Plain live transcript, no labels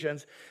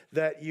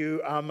that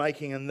you are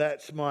making, and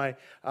that's my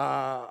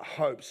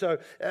hope. So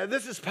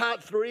this is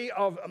part 3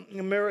 of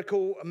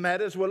Miracle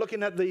Matters. We're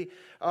looking at the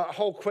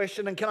whole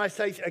question, and can I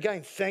say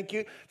again, thank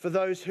you for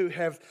those who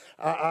have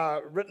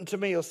written to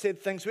me or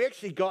said things. We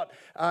actually got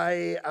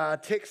a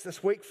text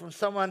this week from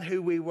someone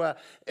who we were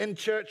in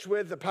church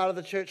with, the part of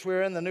the church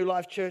we're in, the New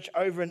Life Church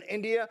over in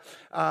India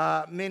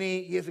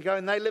many years ago,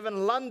 and they live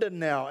in London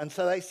now, and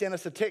so they sent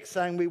us a text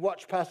saying, we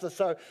watch Pastor.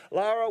 So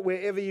Lara,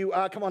 wherever you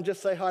are, come on,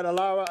 just say hi to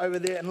Lara over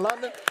there in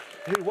London,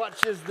 who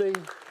watches the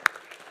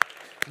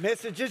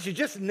messages. You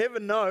just never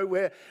know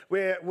where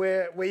you're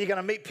going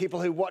to meet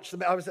people who watch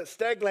them. I was at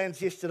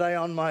Staglands yesterday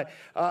on my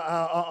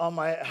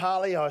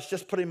Harley. I was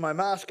just putting my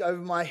mask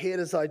over my head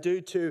as I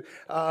do to,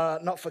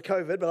 not for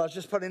COVID, but I was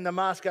just putting the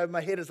mask over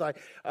my head as I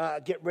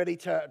get ready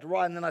to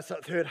ride. And then I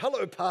heard,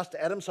 hello, Pastor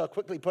Adam. So I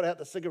quickly put out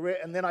the cigarette,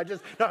 and then I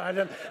didn't.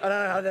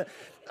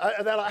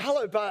 They're like,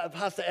 hello,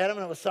 Pastor Adam,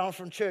 and it was someone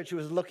from church who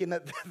was looking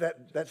at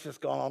that. That's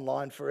just gone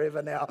online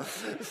forever now.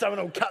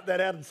 Someone will cut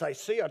that out and say,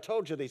 see, I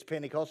told you, these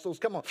Pentecostals,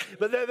 come on.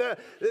 But they're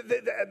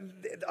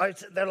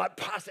like,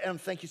 Pastor Adam,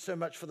 thank you so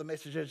much for the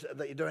messages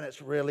that you're doing.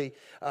 It's really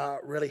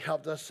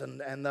helped us,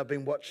 and they've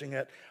been watching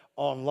it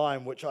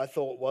online, which I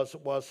thought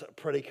was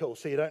pretty cool.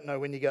 So you don't know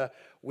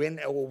when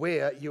or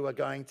where you are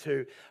going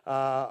to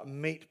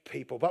meet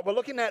people. But we're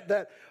looking at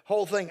that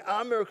whole thing.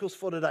 Are miracles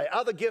for today?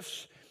 Are the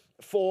gifts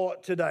for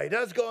today?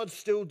 Does God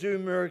still do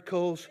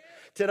miracles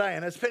today?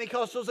 And as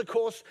Pentecostals, of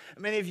course,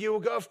 many of you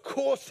will go, of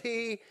course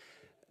He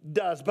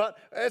does. But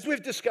as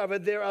we've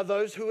discovered, there are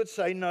those who would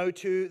say no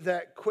to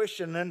that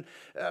question. And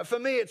for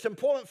me, it's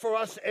important for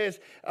us as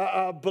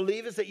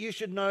believers that you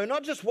should know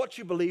not just what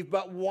you believe,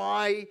 but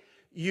why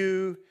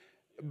you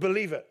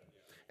believe it.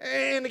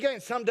 And again,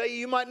 someday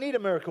you might need a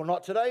miracle,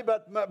 not today,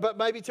 but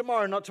maybe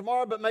tomorrow, not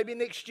tomorrow, but maybe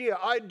next year.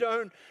 I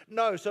don't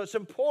know. So it's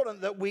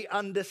important that we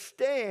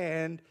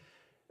understand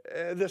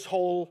this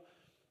whole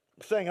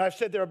thing. I've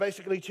said there are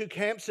basically 2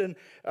 camps in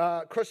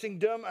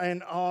Christendom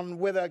and on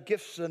whether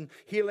gifts and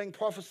healing,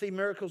 prophecy,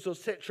 miracles,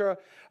 etc.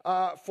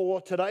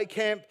 For today.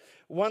 Camp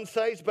 1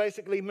 says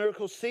basically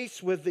miracles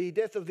cease with the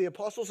death of the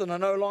apostles and are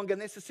no longer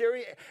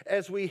necessary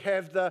as we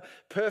have the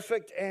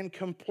perfect and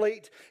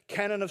complete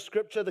canon of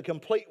Scripture, the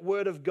complete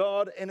Word of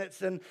God in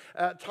its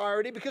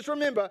entirety. Because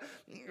remember,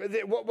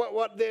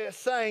 what they're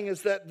saying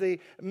is that the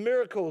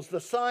miracles,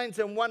 the signs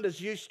and wonders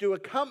used to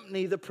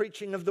accompany the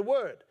preaching of the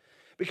Word.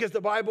 Because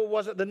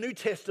the New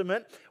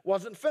Testament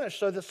wasn't finished.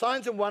 So the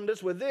signs and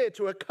wonders were there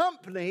to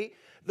accompany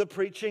the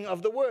preaching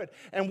of the Word.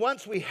 And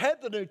once we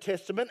had the New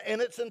Testament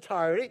in its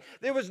entirety,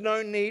 there was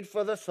no need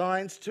for the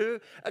signs to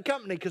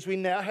accompany, because we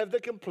now have the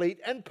complete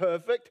and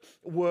perfect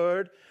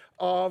Word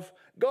of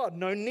God.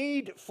 No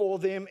need for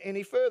them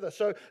any further.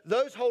 So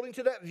those holding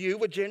to that view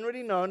were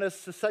generally known as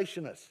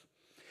cessationists.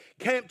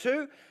 Camp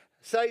 2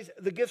 says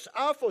the gifts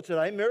are for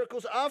today,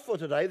 miracles are for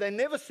today. They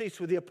never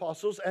cease with the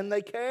apostles, and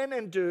they can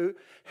and do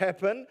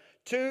happen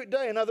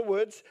today. In other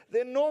words,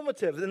 they're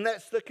normative, and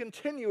that's the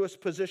continuous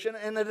position,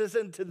 and it is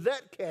into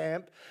that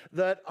camp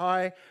that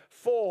I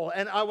fall.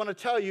 And I want to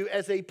tell you,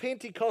 as a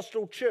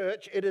Pentecostal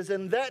church, it is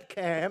in that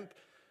camp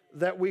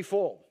that we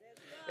fall.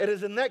 It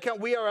is in that camp.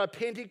 We are a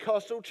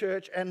Pentecostal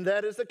church, and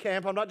that is the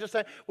camp. I'm not just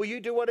saying, well, you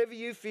do whatever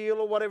you feel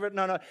or whatever.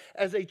 No.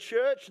 As a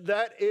church,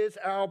 that is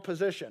our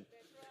position.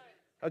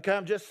 Okay,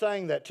 I'm just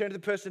saying that. Turn to the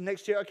person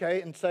next to you,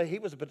 okay, and say, he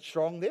was a bit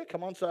strong there.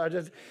 Come on, so I'm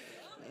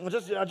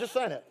just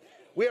saying it.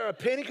 We are a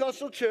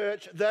Pentecostal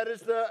church. That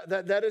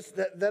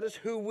is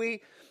who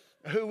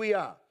we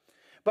are.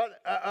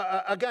 But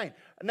again,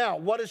 now,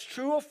 what is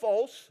true or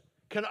false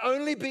can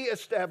only be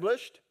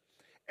established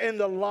in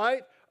the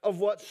light of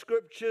what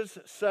Scriptures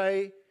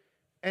say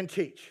and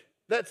teach.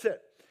 That's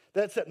it.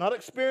 Not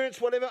experience,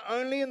 whatever,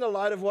 only in the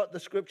light of what the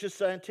Scriptures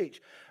say and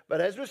teach.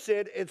 But as we've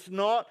said, it's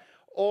not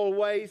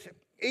always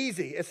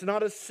easy. It's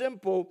not as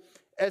simple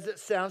as it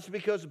sounds,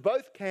 because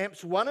both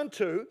camps, 1 and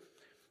 2,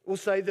 will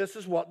say this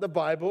is what the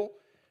Bible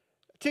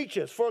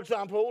teaches. For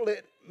example,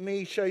 let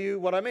me show you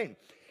what I mean.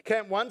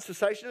 Camp 1,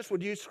 cessationists,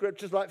 would use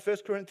scriptures like 1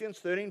 Corinthians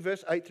 13,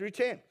 verse 8 through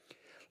 10.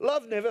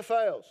 Love never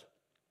fails,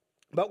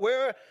 but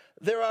where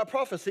there are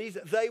prophecies,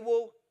 they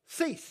will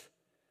cease.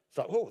 It's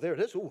like, oh, there it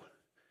is. Oh,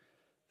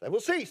 they will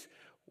cease.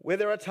 Where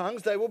there are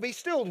tongues, they will be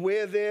stilled.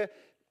 Where there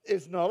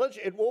is knowledge,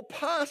 it will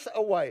pass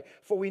away.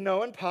 For we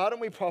know in part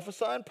and we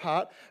prophesy in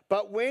part,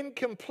 but when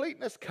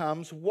completeness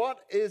comes, what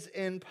is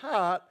in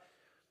part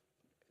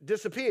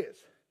disappears.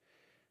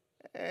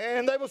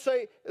 And they will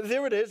say,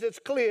 there it is, it's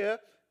clear,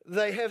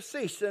 they have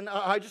ceased. And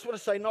I just want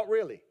to say, not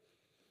really.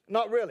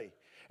 Not really.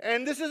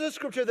 And this is a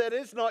scripture that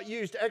is not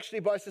used actually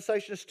by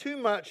cessationists too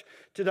much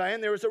today,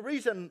 and there is a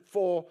reason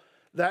for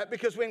that,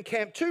 because when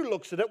Camp 2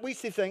 looks at it, we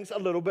see things a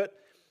little bit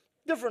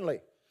differently.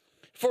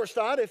 For a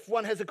start, if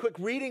one has a quick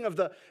reading of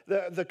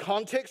the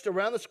context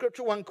around the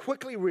scripture, one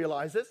quickly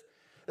realizes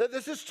that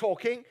this is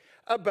talking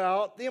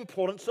about the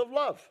importance of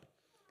love.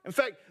 In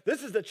fact,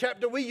 this is the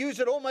chapter we use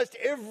at almost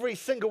every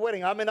single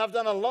wedding. I mean, I've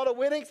done a lot of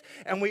weddings,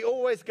 and we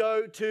always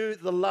go to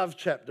the love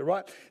chapter,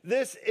 right?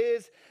 This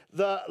is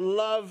the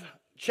love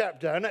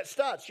chapter, and it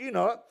starts, you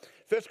know it,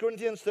 1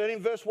 Corinthians 13,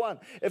 verse 1.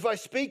 If I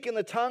speak in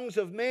the tongues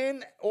of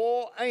men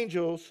or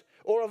angels,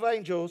 or of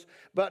angels,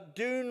 but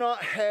do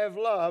not have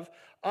love,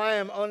 I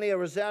am only a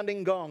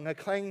resounding gong, a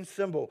clanging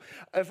cymbal.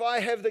 If I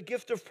have the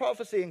gift of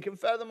prophecy and can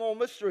fathom all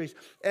mysteries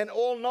and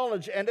all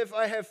knowledge, and if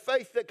I have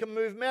faith that can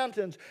move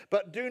mountains,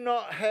 but do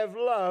not have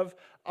love,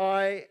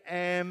 I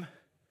am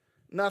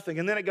nothing.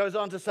 And then it goes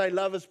on to say,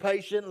 love is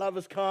patient, love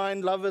is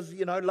kind, love is,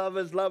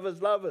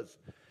 lovers.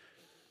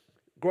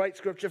 Great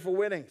scripture for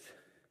weddings.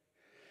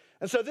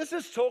 And so this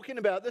is talking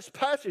about this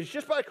passage.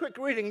 Just by a quick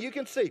reading, you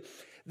can see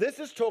this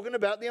is talking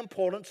about the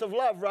importance of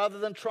love rather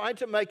than trying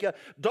to make a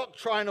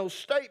doctrinal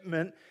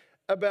statement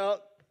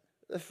about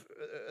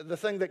the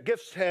thing that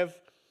gifts have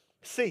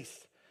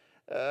ceased.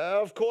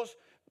 Of course,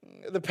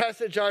 the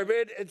passage I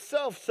read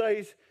itself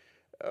says,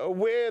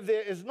 where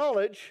there is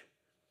knowledge,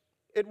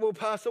 it will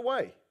pass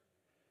away.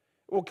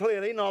 Well,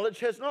 clearly, knowledge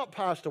has not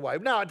passed away.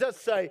 Now, it does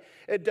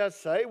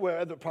say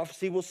where the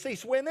prophecy will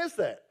cease. When is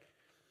that?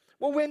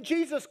 Well, when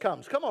Jesus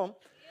comes. Come on.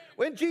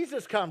 When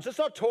Jesus comes, it's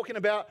not talking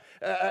about,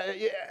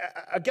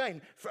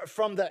 again,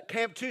 from that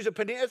Camp 2's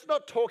opinion, it's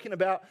not talking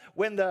about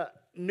when the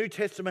New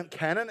Testament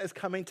canon is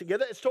coming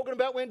together. It's talking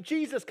about when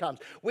Jesus comes.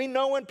 We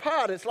know in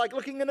part. It's like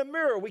looking in a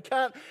mirror. We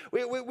can't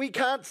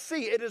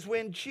see. It is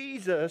when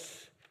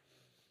Jesus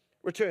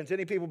returns.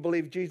 Any people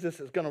believe Jesus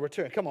is going to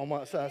return? Come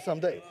on,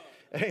 someday.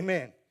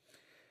 Amen.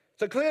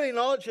 So clearly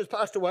knowledge has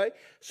passed away.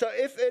 So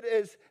if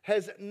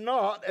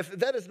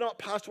that has not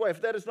passed away, if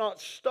that has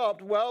not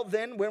stopped, well,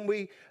 then when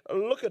we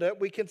look at it,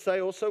 we can say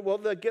also, well,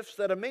 the gifts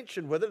that are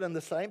mentioned with it in the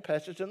same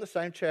passage, in the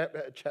same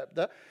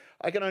chapter,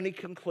 I can only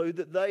conclude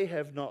that they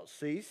have not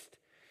ceased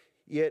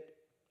yet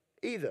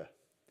either.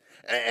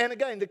 And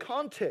again, the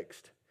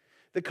context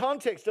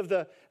of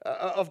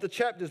the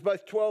chapters,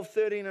 both 12,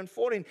 13, and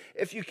 14,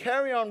 if you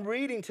carry on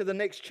reading to the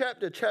next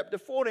chapter, chapter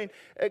 14,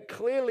 it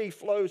clearly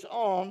flows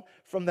on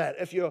from that.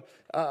 If you're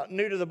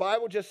new to the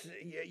Bible,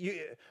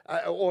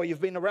 or you've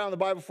been around the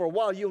Bible for a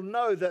while, you'll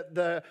know that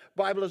the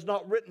Bible is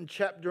not written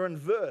chapter and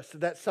verse.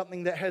 That's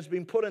something that has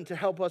been put in to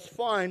help us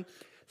find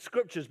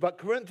scriptures. But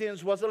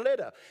Corinthians was a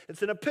letter.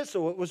 It's an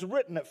epistle. It was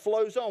written. It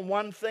flows on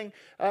one thing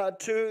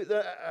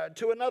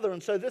to another.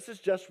 And so this is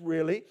just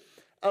really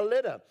a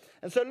letter.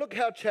 And so look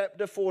how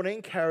chapter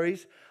 14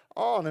 carries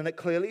on, and it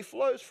clearly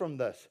flows from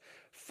this.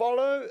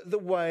 Follow the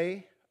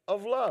way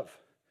of love.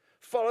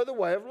 Follow the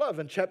way of love.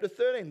 In chapter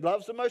 13,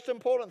 love's the most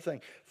important thing.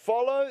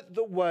 Follow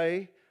the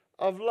way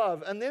of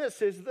love. And then it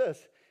says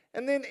this,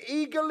 and then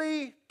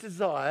eagerly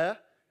desire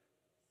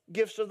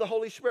gifts of the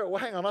Holy Spirit. Well,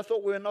 hang on, I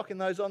thought we were knocking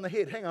those on the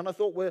head. Hang on, I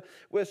thought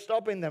we're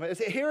stopping them.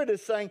 Here it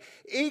is saying,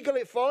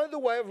 eagerly follow the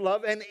way of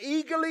love and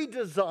eagerly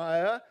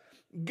desire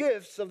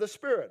gifts of the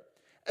Spirit,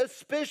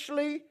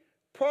 especially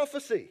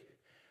prophecy.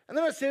 And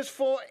then it says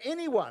for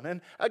anyone.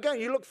 And again,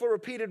 you look for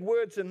repeated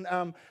words in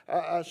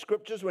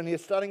scriptures when you're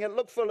studying it.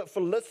 Look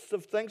for lists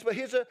of things. But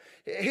here's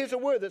a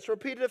word that's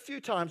repeated a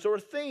few times, or a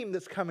theme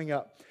that's coming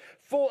up.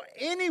 For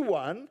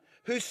anyone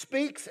who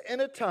speaks in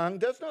a tongue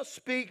does not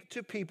speak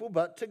to people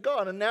but to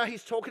God. And now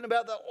he's talking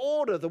about the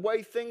order, the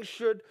way things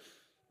should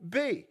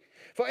be.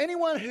 For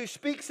anyone who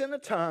speaks in a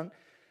tongue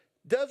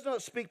does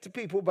not speak to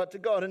people but to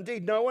God.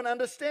 Indeed, no one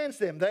understands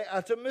them. They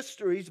utter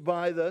mysteries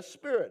by the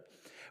Spirit.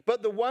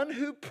 But the one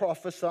who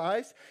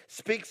prophesies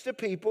speaks to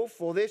people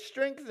for their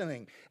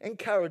strengthening,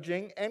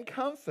 encouraging, and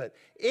comfort.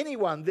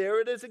 Anyone,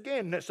 there it is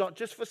again. It's not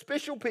just for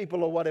special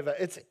people or whatever.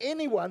 It's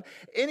anyone.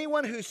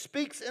 Anyone who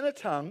speaks in a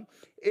tongue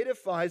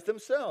edifies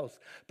themselves.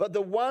 But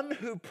the one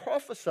who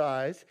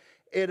prophesies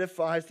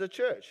edifies the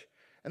church.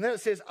 And then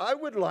it says, I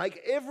would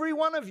like every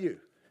one of you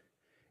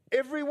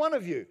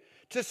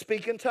to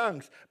speak in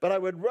tongues, but I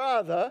would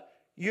rather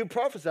you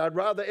prophesy. I'd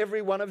rather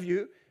every one of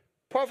you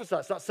prophesy.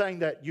 It's not saying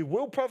that you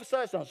will prophesy.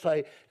 It's not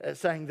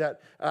saying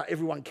that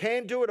everyone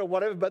can do it or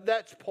whatever, but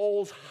that's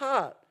Paul's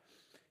heart.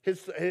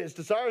 His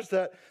desire is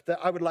that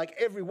I would like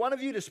every one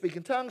of you to speak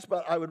in tongues,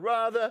 but I would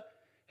rather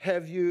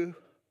have you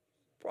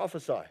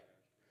prophesy.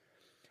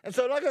 And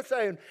so, like I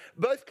say, in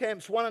both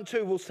camps, 1 and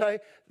 2 will say,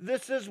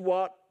 this is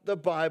what the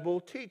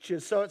Bible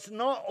teaches. So it's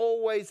not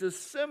always as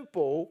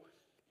simple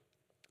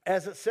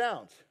as it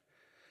sounds.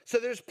 So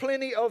there's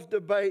plenty of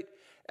debate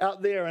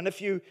out there. And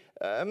if you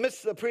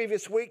missed the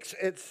previous weeks,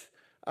 it's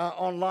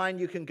online.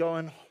 You can go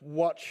and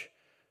watch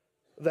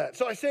that.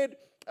 So I said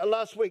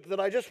last week that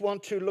I just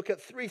want to look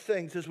at 3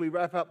 things as we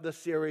wrap up this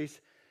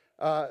series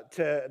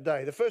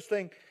today. The first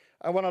thing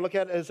I want to look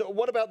at is,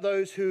 what about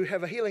those who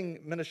have a healing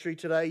ministry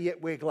today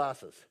yet wear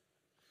glasses?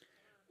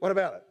 What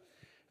about it?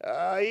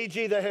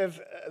 E.g., they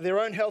have their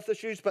own health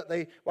issues, but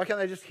why can't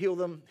they just heal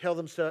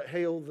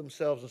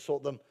themselves and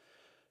sort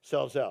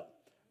themselves out?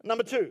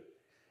 Number 2,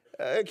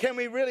 can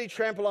we really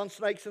trample on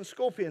snakes and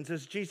scorpions,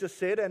 as Jesus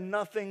said, and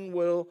nothing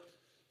will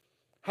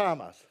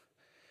harm us?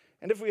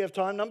 And if we have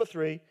time, number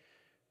 3,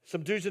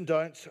 some do's and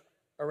don'ts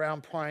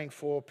around praying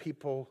for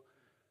people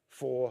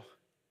for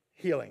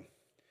healing.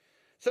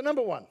 So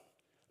number 1,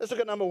 let's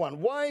look at number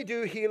 1. Why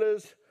do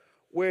healers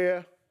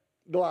wear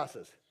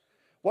glasses?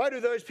 Why do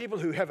those people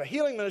who have a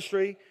healing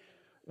ministry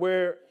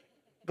wear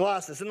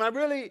Glasses. And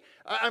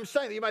I'm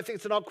saying that you might think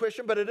it's an odd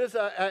question, but it is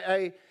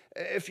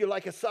if you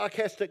like, a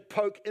sarcastic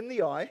poke in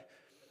the eye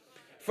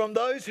from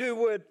those who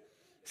would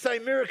say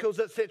miracles,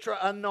 etc.,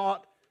 are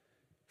not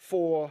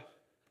for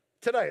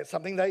today. It's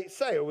something they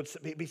say, or would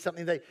be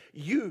something they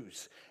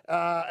use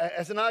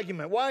as an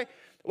argument. Why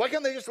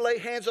can't they just lay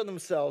hands on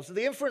themselves?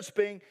 The inference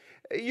being,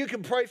 you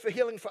can pray for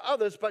healing for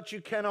others, but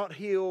you cannot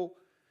heal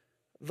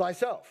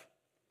thyself.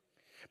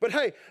 But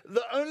hey,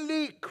 the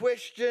only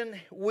question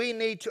we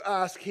need to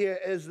ask here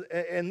is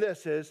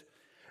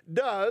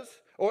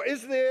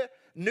there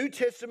New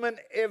Testament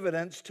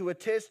evidence to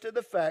attest to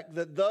the fact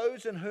that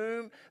those in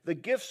whom the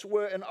gifts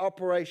were in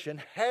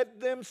operation had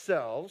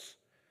themselves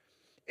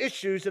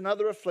issues and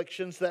other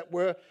afflictions that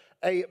were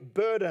a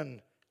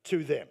burden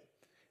to them?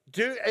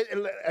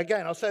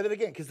 Again, I'll say that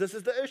again because this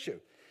is the issue.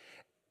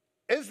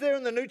 Is there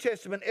in the New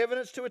Testament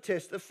evidence to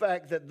attest the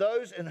fact that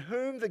those in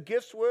whom the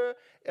gifts were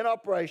in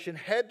operation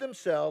had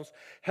themselves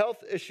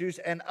health issues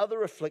and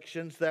other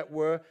afflictions that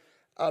were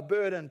a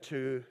burden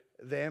to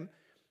them,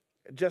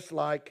 just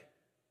like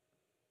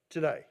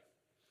today?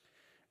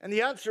 And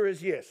the answer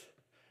is yes.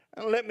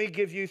 And let me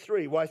give you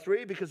three. Why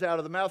three? Because out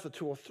of the mouth of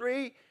two or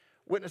three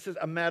witnesses,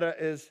 a matter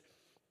is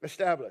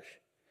established.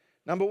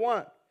 Number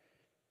one,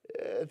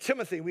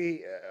 Timothy.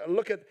 We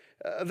look at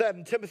that.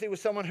 And Timothy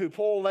was someone who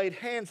Paul laid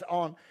hands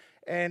on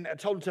and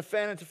told him to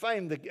fan into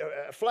flame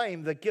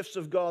the gifts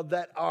of God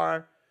that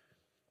are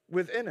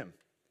within him.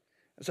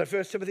 And so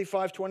 1 Timothy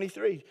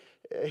 5:23,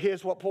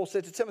 here's what Paul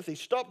said to Timothy: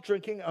 stop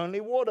drinking only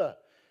water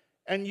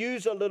and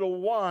use a little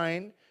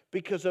wine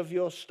because of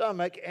your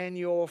stomach and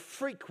your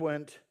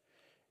frequent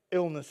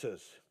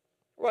illnesses.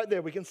 Right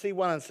there, we can see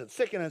one instance.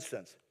 Second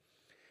instance.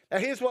 Now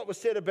here's what was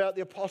said about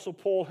the Apostle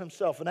Paul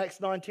himself in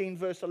Acts 19,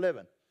 verse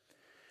 11.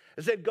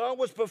 It said God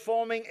was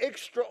performing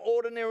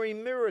extraordinary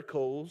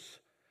miracles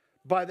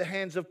by the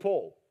hands of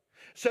Paul,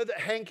 so that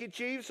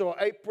handkerchiefs or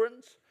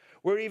aprons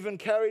were even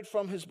carried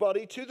from his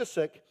body to the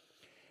sick,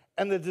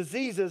 and the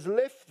diseases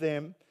left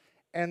them,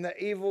 and the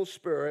evil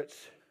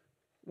spirits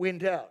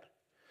went out.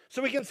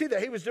 So we can see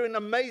that he was doing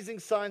amazing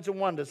signs and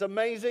wonders,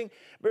 amazing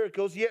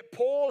miracles, yet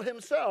Paul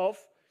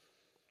himself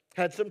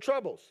had some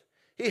troubles.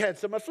 He had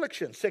some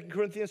afflictions. 2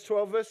 Corinthians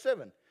 12, verse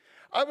 7.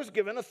 I was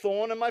given a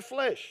thorn in my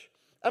flesh,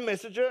 a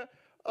messenger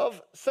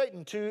of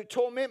Satan to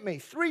torment me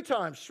 3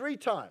 times.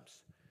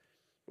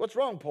 What's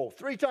wrong, Paul?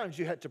 3 times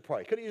you had to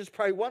pray. Couldn't you just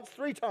pray once?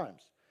 3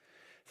 times.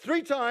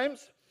 3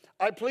 times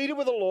I pleaded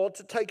with the Lord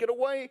to take it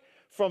away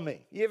from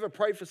me. You ever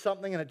pray for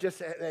something and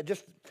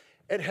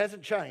it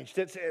hasn't changed?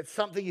 It's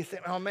something you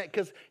think, oh man,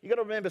 because you got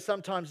to remember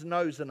sometimes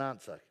no's an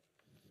answer.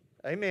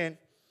 Amen.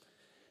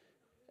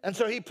 And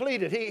so he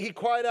pleaded. He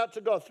cried out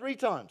to God 3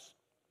 times.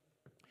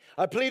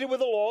 I pleaded with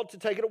the Lord to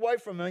take it away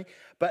from me,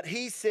 but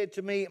he said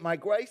to me, my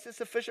grace is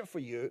sufficient for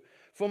you,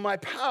 for my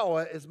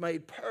power is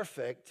made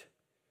perfect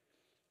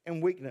in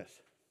weakness.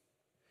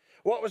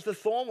 What was the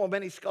thorn? Well,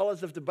 many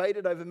scholars have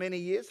debated over many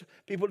years.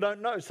 People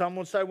don't know. Some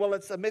will say, well,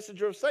 it's a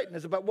messenger of Satan.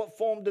 It's about what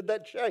form did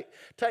that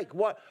take?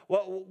 What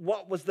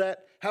was that?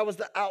 How was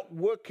the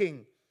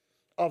outworking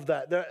of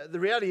that? The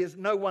reality is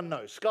no one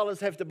knows. Scholars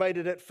have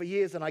debated it for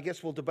years, and I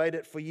guess we'll debate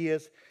it for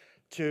years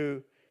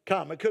to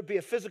come. It could be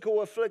a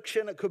physical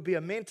affliction. It could be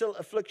a mental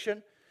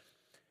affliction.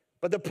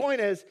 But the point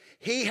is,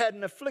 he had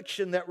an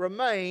affliction that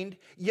remained,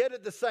 yet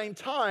at the same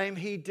time,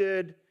 he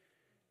did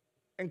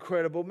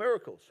incredible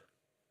miracles.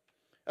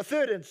 A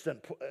third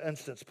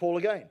instance, Paul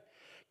again.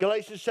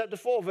 Galatians chapter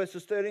 4,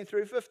 verses 13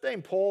 through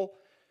 15. Paul,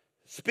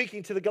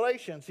 speaking to the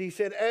Galatians, he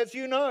said, as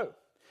you know,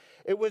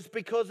 it was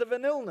because of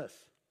an illness.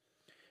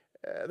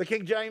 The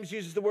King James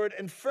uses the word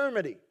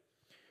infirmity.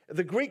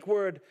 The Greek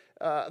word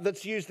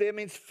that's used there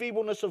means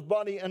feebleness of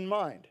body and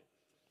mind.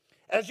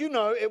 As you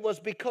know, it was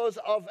because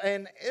of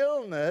an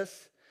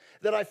illness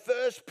that I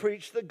first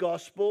preached the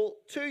gospel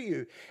to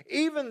you,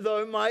 even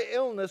though my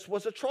illness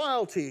was a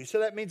trial to you. So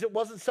that means it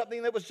wasn't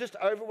something that was just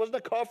over. It wasn't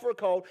a cough or a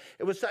cold.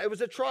 It was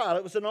a trial.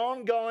 It was an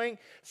ongoing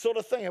sort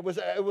of thing. It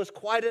was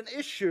quite an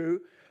issue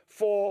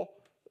for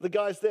the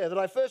guys there, that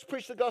I first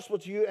preached the gospel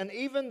to you, and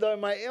even though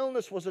my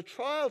illness was a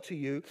trial to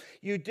you,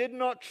 you did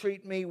not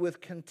treat me with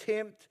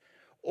contempt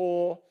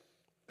or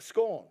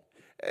scorn.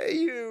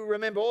 You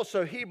remember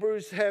also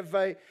Hebrews have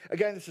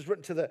again this is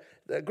written to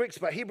the Greeks,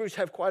 but Hebrews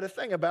have quite a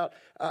thing about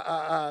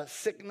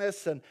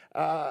sickness and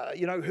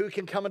who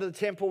can come into the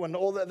temple and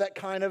all that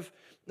kind of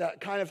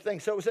thing.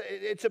 So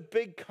it's a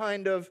big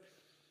kind of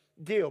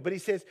deal. But he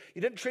says,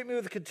 you didn't treat me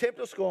with contempt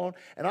or scorn,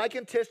 and I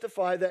can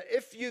testify that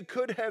if you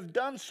could have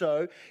done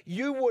so,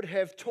 you would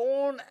have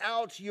torn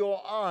out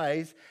your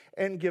eyes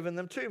and given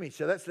them to me.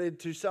 So that's led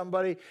to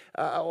somebody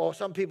or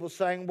some people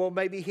saying, well,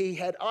 maybe he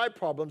had eye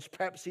problems.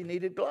 Perhaps he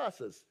needed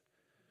glasses.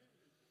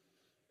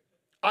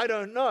 I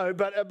don't know,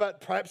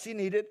 but perhaps he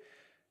needed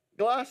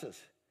glasses.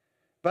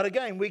 But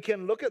again, we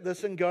can look at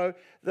this and go,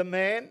 the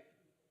man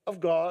of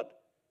God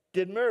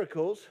did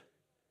miracles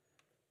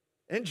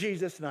in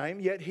Jesus' name,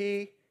 yet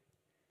he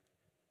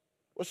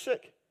was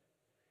sick.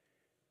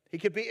 He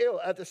could be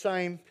ill at the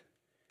same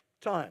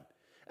time.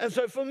 And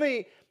so for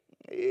me,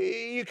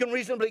 you can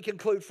reasonably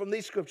conclude from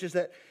these scriptures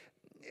that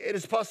it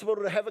is possible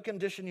to have a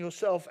condition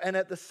yourself and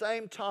at the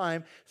same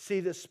time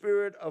see the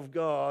Spirit of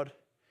God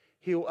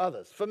heal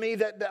others. For me,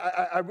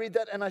 I read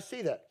that and I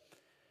see that.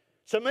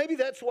 So maybe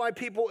that's why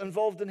people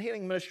involved in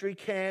healing ministry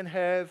can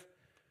have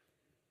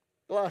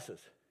glasses.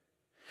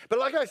 But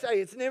like I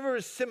say, it's never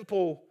as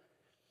simple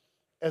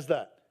as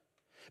that.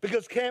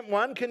 Because Camp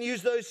 1 can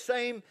use those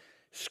same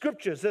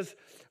scriptures as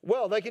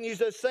well. They can use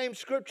those same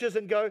scriptures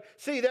and go,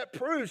 see, that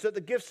proves that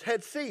the gifts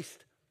had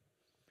ceased.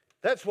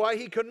 That's why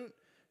he couldn't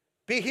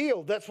be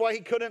healed. That's why he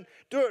couldn't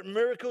do it.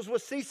 Miracles were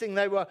ceasing.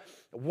 They were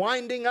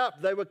winding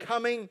up. They were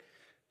coming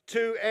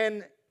to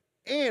an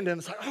end. And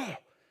it's like, oh.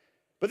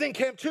 But then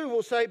Camp 2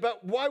 will say,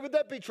 but why would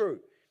that be true?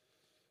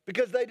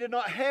 Because they did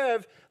not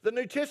have the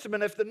New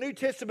Testament. If the New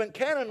Testament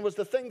canon was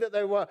the thing that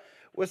they were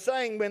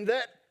saying, when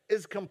that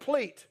is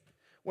complete,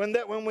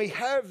 when we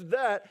have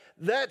that,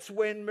 that's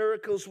when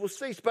miracles will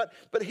cease. But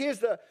here's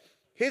the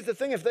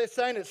thing. If they're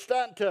saying it's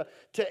starting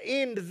to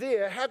end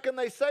there, how can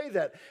they say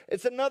that?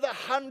 It's another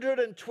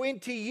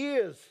 120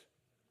 years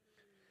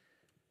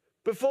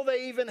before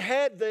they even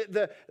had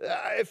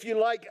if you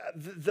like,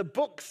 the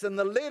books and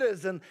the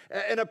letters and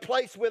in a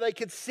place where they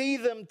could see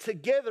them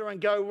together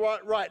and go,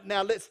 right,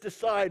 now let's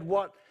decide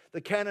what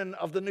the canon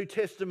of the New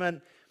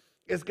Testament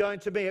is going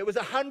to be. It was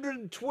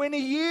 120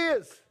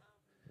 years.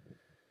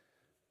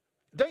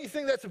 Don't you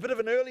think that's a bit of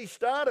an early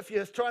start if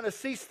you're trying to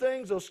cease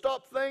things or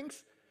stop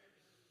things?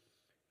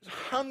 It's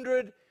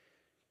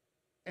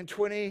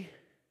 120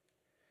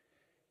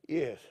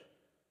 years.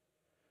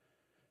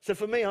 So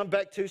for me, I'm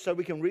back to, so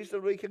we can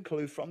reasonably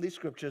conclude from these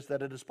scriptures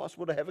that it is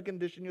possible to have a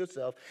condition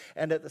yourself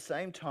and at the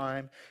same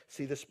time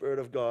see the Spirit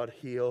of God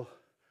heal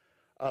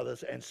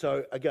others. And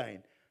so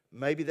again,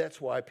 maybe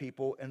that's why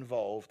people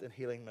involved in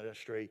healing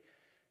ministry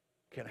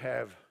can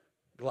have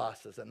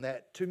glasses. And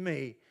that, to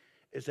me,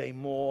 is a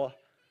more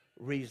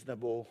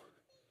reasonable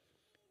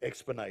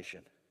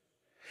explanation.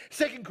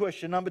 Second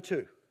question, number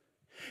 2.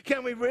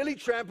 Can we really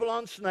trample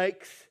on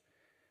snakes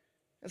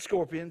and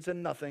scorpions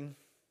and nothing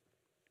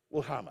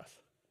will harm us?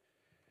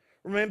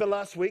 Remember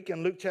last week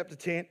in Luke chapter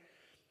 10,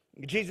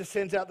 Jesus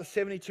sends out the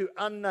 72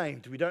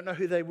 unnamed. We don't know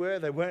who they were.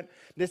 They weren't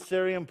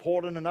necessarily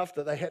important enough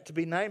that they had to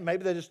be named.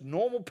 Maybe they're just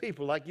normal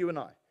people like you and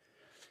I.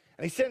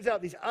 And he sends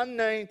out these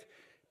unnamed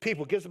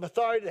people, gives them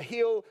authority to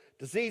heal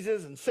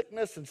diseases and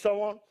sickness and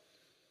so on.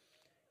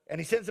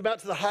 And he sends them out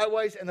to the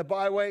highways and the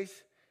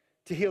byways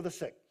to heal the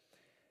sick.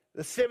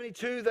 The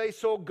 72, they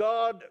saw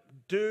God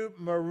do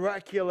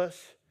miraculous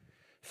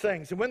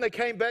things. And when they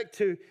came back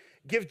to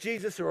give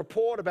Jesus a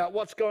report about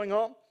what's going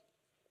on,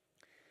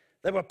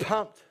 they were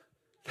pumped.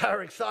 They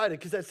were excited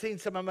because they'd seen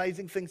some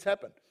amazing things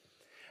happen.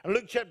 In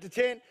Luke chapter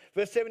 10,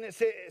 verse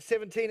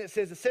 17, it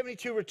says, the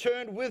 72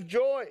 returned with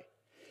joy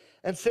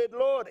and said,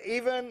 Lord,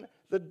 even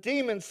the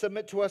demons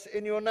submit to us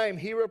in your name.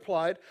 He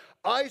replied,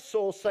 I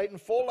saw Satan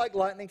fall like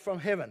lightning from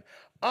heaven.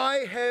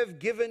 I have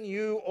given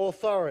you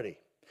authority.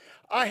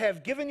 I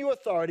have given you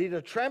authority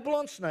to trample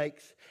on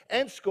snakes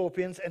and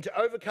scorpions and to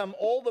overcome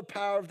all the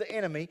power of the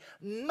enemy.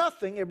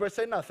 Nothing, everybody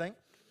say nothing,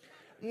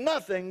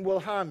 nothing will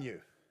harm you.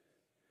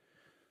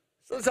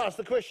 So let's ask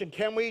the question,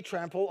 can we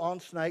trample on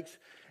snakes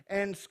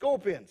and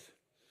scorpions?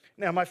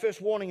 Now, my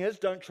first warning is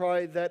don't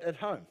try that at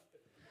home.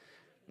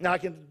 Now,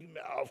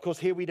 of course,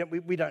 here we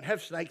don't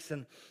have snakes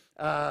and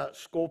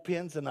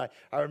scorpions. And I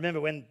remember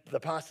when the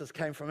pastors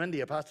came from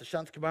India, Pastor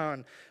Shant Kumar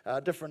and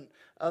different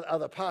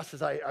other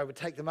pastors, I would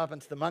take them up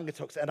into the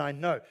Mangatuks. And I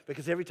know,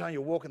 because every time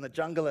you walk in the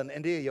jungle in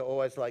India, you're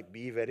always like,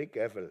 be very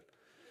careful.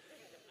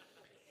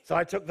 So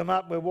I took them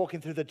up. We're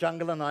walking through the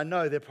jungle, and I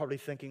know they're probably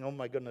thinking, oh,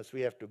 my goodness,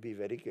 we have to be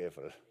very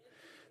careful.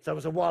 So it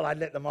was a while I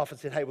let them off and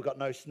said, hey, we've got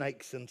no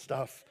snakes and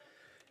stuff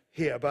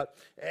here. But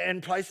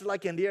in places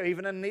like India,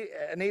 even in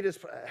Anita's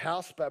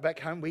house back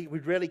home, we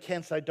really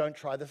can say, don't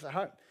try this at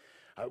home.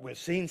 We've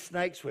seen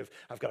snakes.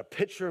 I've got a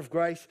picture of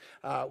Grace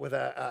with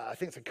I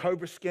think it's a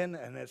cobra skin,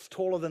 and it's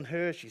taller than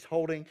her. She's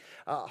holding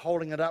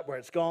it up where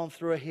it's gone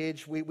through a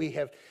hedge. We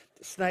have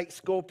snakes,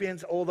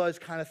 scorpions, all those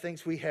kind of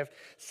things. We have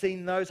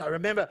seen those. I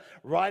remember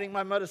riding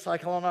my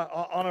motorcycle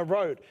on a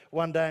road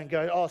one day and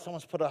going, oh,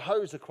 someone's put a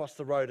hose across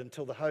the road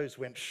until the hose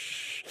went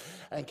shh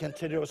and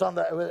continued.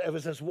 It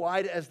was as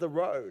wide as the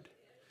road.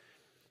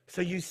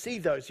 So you see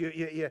those.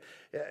 It's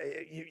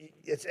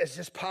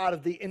just part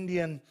of the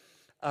Indian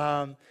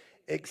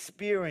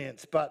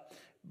experience. But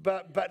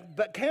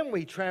can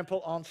we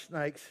trample on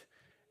snakes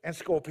and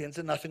scorpions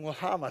and nothing will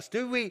harm us?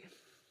 Do we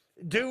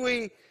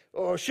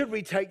or should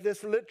we take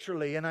this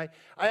literally? And I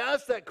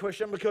ask that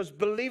question because,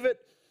 believe it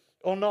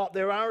or not,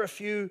 there are a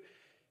few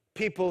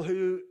people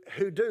who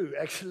do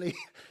actually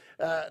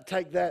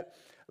take that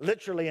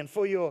literally. And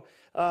for your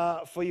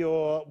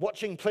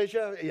watching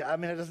pleasure, I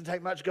mean, it doesn't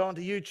take much. Go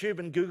onto YouTube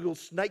and Google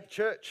Snake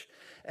Church,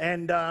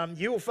 and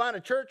you will find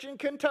a church in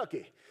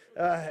Kentucky.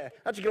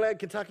 Aren't you glad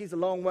Kentucky's a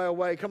long way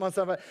away? Come on,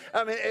 somebody.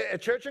 I mean, a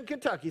church in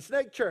Kentucky,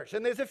 Snake Church,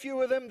 and there's a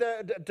few of them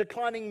that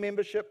declining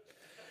membership.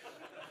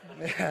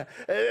 Yeah,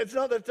 it's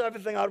not the type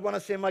of thing I'd want to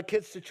send my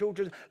kids to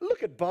children.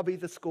 Look at Bobby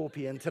the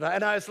Scorpion today.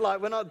 And it's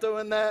like, we're not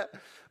doing that.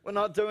 We're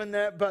not doing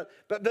that. But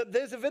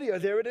there's a video.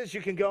 There it is.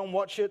 You can go and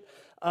watch it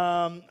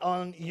on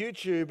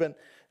YouTube. And,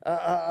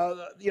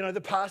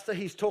 the pastor,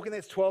 he's talking.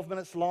 It's 12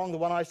 minutes long, the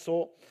one I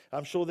saw.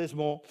 I'm sure there's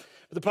more.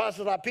 But the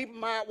pastor's like, people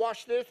might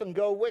watch this and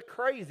go, we're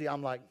crazy.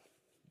 I'm like,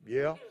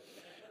 yeah.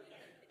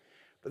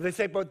 But they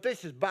say, but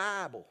this is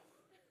Bible.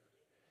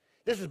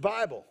 This is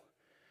Bible.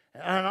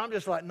 And I'm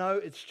just like, no,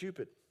 it's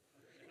stupid.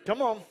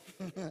 Come on.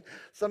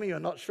 Some of you are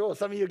not sure.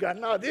 Some of you go,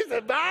 no, this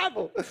is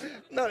Bible.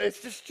 No,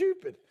 it's just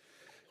stupid.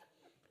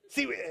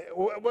 See,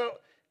 well,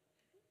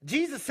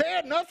 Jesus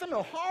said nothing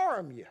will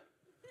harm you.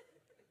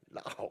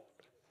 No.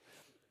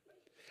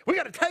 We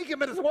got to take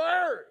him at his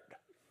word.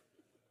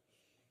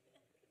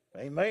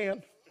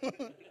 Amen.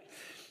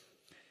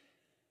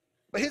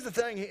 But here's the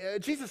thing.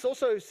 Jesus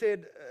also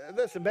said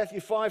this in Matthew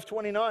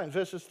 5:29,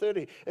 verses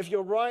 30. If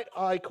your right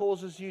eye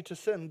causes you to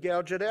sin,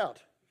 gouge it out.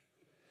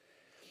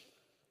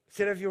 He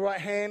said, if your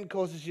right hand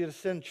causes you to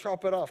sin,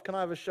 chop it off. Can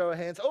I have a show of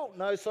hands? Oh,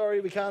 no,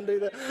 sorry, we can't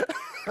do that.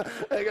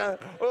 They go,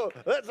 oh,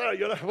 that's all right.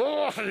 You're like,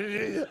 oh,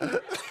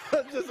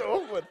 it's just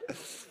awkward.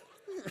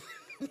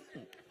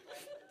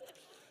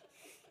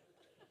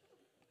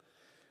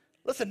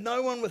 Listen,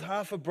 no one with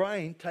half a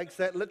brain takes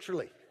that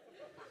literally.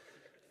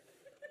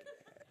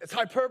 It's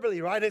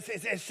hyperbole, right?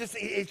 It's just,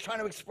 he's trying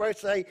to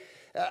express a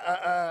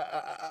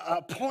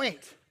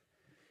point.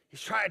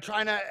 He's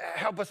trying to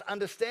help us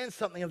understand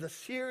something of the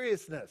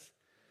seriousness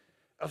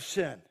of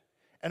sin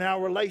and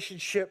our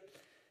relationship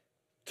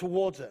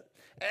towards it.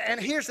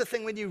 And here's the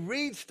thing, when you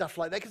read stuff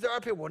like that, because there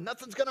are people, well,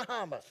 nothing's going to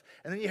harm us,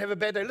 and then you have a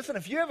bad day. Listen,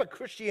 if you have a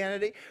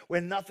Christianity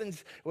where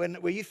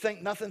you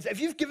think nothing's,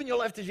 if you've given your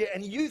life to Jesus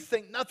and you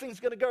think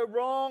nothing's going to go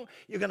wrong,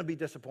 you're going to be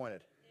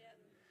disappointed.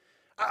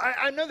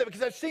 I know that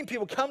because I've seen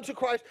people come to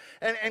Christ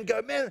and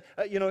go, man,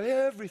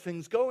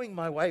 everything's going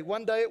my way.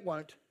 One day it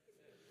won't.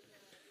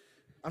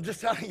 I'm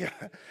just telling you,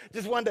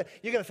 just one day,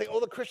 you're going to think all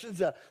the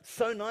Christians are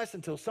so nice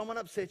until someone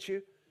upsets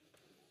you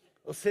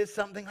or says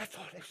something. I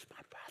thought, it's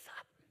my brother.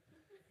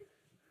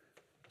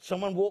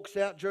 Someone walks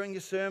out during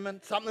your sermon,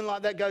 something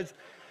like that goes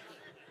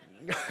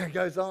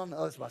on.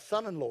 Oh, it's my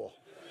son-in-law.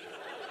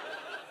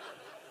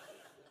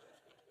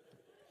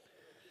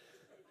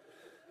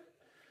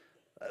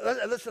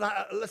 Listen,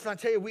 I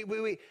tell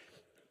you,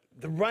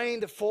 the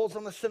rain that falls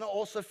on the sinner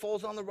also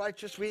falls on the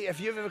righteous. If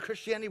you have a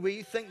Christianity where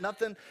you think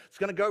nothing is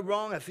going to go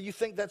wrong, if you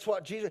think that's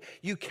what Jesus,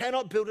 you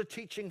cannot build a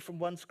teaching from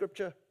one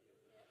scripture.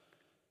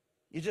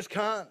 You just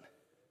can't.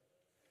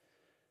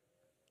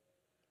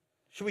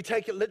 Should we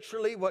take it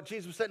literally, what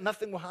Jesus said,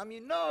 nothing will harm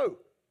you? No.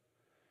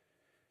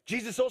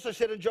 Jesus also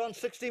said in John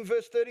 16,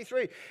 verse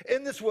 33,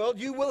 in this world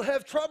you will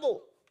have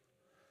trouble.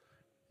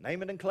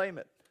 Name it and claim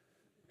it.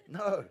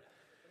 No.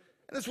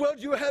 In this world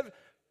you will have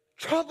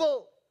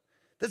trouble.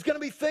 There's going to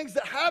be things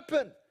that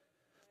happen.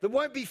 There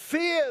won't be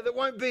fear. There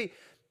won't be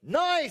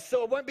nice,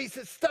 or won't be,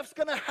 stuff's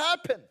going to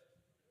happen.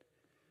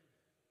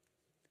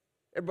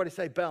 Everybody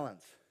say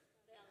balance.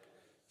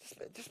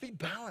 Just be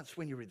balanced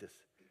when you read this.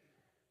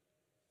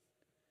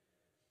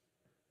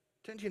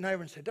 Turn to your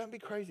neighbor and say, don't be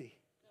crazy.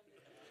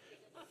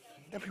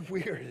 Don't be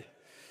weird.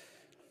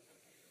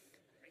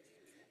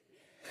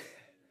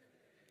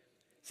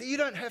 See, you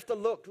don't have to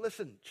look,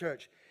 listen,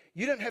 church,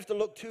 you don't have to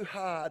look too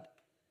hard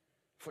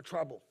for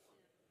trouble.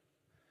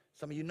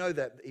 Some of you know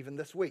that even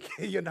this week,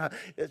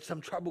 some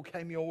trouble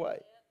came your way.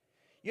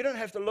 You don't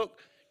have to look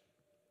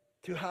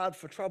too hard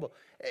for trouble.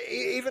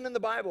 Even in the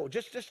Bible,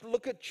 just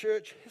look at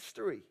church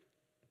history.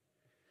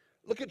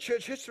 Look at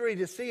church history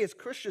to see, as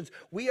Christians,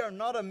 we are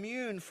not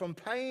immune from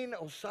pain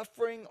or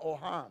suffering or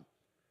harm.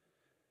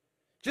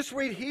 Just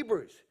read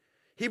Hebrews.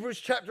 Hebrews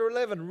chapter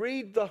 11.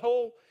 Read the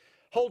whole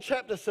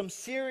chapter. Some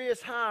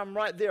serious harm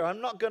right there. I'm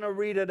not going to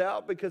read it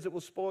out because it will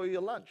spoil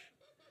your lunch.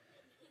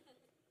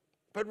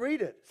 But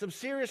read it. Some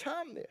serious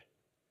harm there.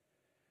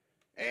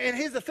 And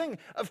here's the thing.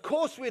 Of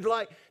course, we'd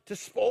like to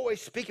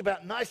always speak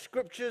about nice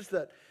scriptures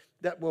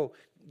that will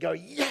go,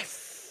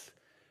 yes.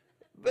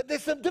 But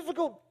there's some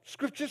difficult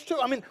scriptures too.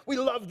 I mean, we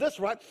love this,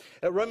 right?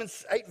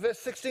 Romans 8, verse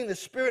 16, the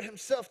Spirit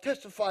himself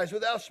testifies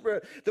with our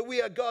spirit that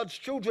we are God's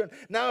children.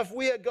 Now, if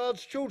we are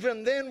God's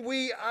children, then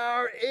we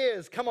are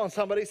heirs. Come on,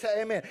 somebody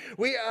say amen.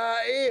 We are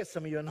heirs.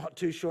 Some of you are not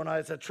too sure. No,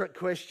 it's a trick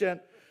question.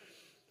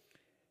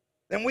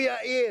 Then we are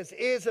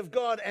heirs of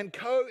God and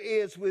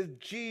co-heirs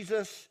with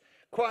Jesus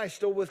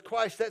Christ, or with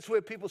Christ. That's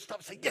where people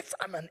stop saying, yes,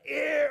 I'm an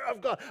heir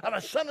of God. I'm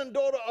a son and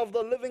daughter of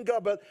the living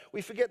God. But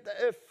we forget the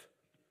if.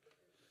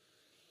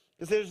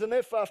 Because there's an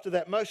if after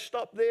that. Most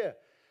stop there.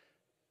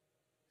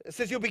 It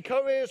says you'll be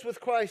co-heirs with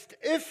Christ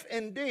if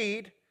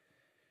indeed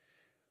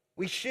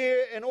we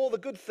share in all the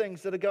good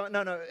things that are going.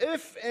 No.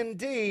 If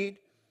indeed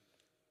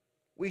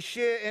we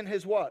share in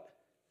his what?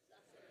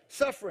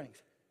 Sufferings.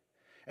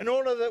 In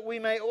order that we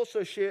may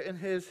also share in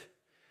his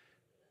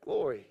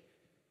glory.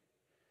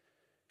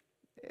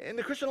 In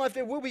the Christian life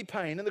there will be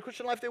pain. In the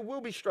Christian life there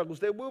will be struggles.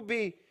 There will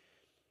be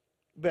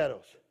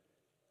battles.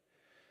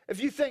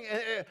 If you think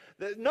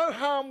that no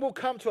harm will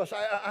come to us,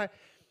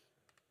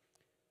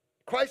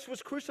 Christ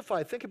was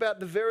crucified. Think about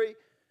the very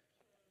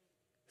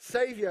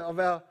Savior of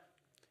our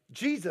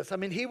Jesus. I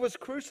mean, he was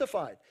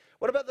crucified.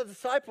 What about the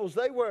disciples?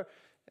 They were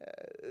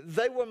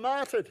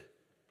martyred.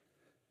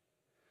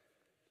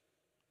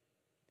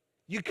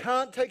 You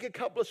can't take a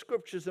couple of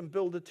scriptures and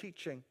build a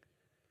teaching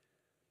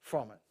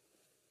from it.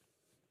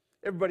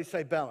 Everybody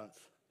say balance.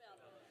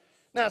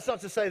 Now, it's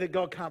not to say that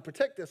God can't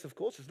protect us, of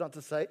course. It's not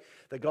to say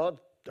that God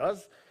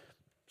does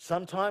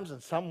sometimes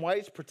in some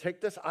ways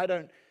protect us. I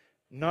don't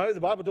know. The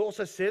Bible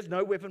also says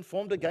no weapon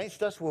formed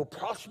against us will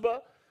prosper.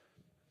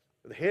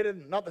 The head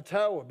and not the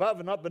tail,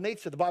 above and not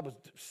beneath, so the Bible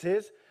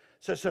says.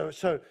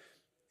 So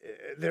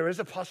there is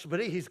a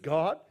possibility, he's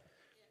God,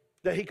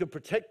 that he could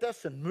protect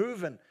us and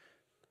move in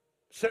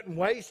certain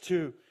ways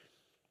to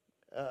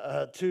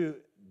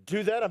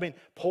do that. I mean,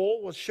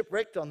 Paul was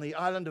shipwrecked on the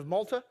island of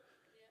Malta,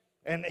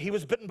 and he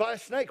was bitten by a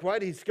snake,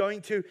 right? He's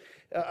going to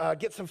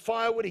get some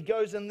firewood. He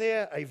goes in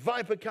there, a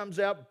viper comes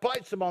out,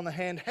 bites him on the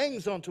hand,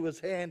 hangs onto his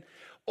hand.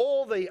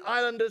 All the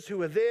islanders who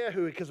were there,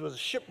 because it was a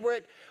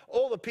shipwreck,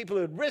 all the people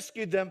who had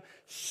rescued them,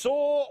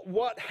 saw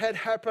what had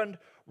happened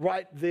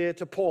right there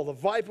to Paul. The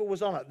viper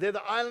was on it. They're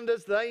the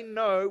islanders. They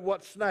know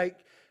what snake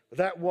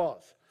that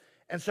was.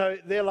 And so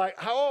they're like,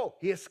 oh,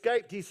 he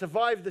escaped. He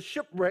survived the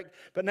shipwreck,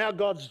 but now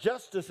God's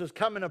justice is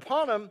coming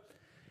upon him,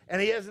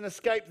 and he hasn't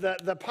escaped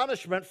the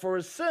punishment for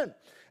his sin.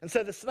 And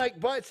so the snake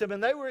bites him,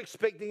 and they were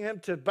expecting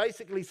him to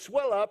basically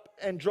swell up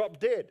and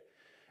drop dead.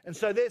 And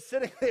so they're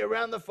sitting there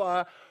around the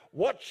fire,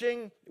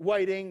 watching,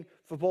 waiting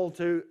for Paul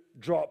to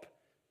drop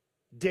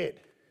dead.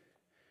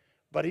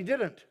 But he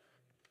didn't.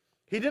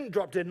 He didn't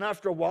drop dead. And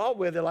after a while,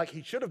 where they're like,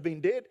 he should have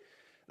been dead,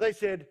 they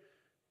said,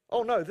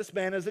 oh no, this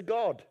man is a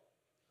god.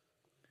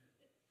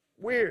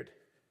 Weird.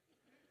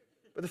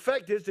 But the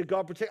fact is, did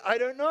God protect? I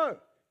don't know.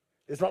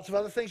 There's lots of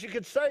other things you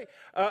could say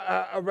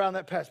around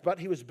that passage. But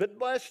he was bitten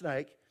by a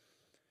snake.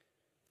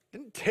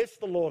 Didn't test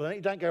the Lord in it.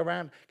 You don't go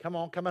around, come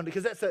on.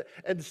 Because that's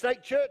in the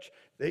snake church,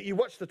 you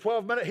watch the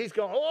 12-minute, he's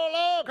going, oh,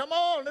 Lord, come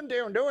on, and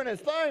doing his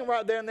thing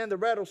right there. And then the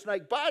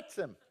rattlesnake bites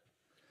him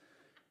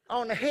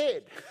on the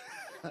head.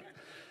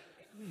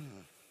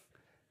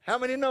 How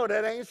many know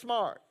that ain't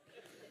smart?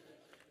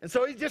 And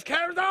so he just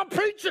carries on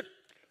preaching.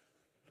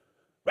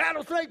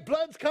 Rattlesnake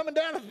blood's coming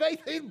down his face.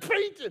 He's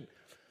preaching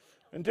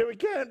until he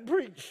can't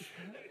preach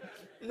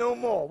no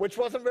more, which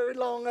wasn't very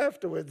long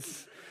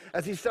afterwards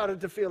as he started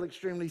to feel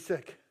extremely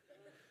sick.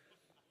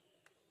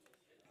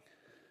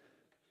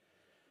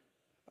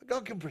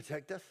 God can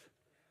protect us.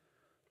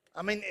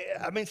 I mean,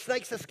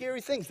 snakes are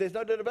scary things. There's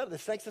no doubt about it. The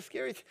snakes are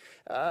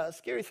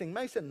scary thing.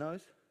 Mason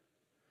knows.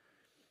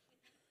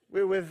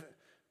 I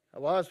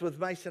was with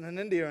Mason in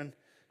India, and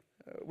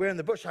we're in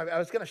the bush. I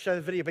was going to show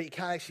the video, but you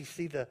can't actually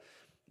see the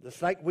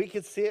snake. We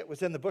could see it.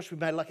 Was in the bush. We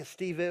made like a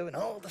Steve Irwin.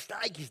 Oh, the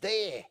snake is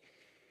there.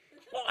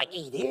 Oh,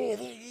 he's there.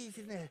 He's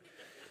in there.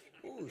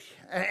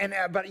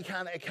 But you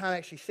can't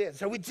actually see it.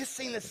 So we'd just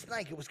seen the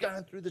snake. It was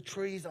going through the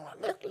trees. I'm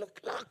like,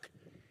 look.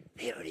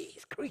 There it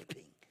is,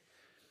 creeping.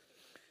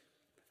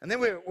 And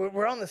then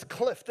we're on this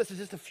cliff. This is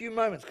just a few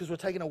moments because we're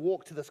taking a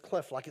walk to this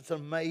cliff. Like it's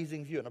an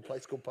amazing view in a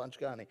place called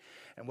Panchgani.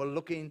 And we're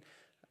looking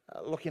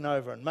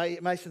over. And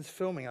Mason's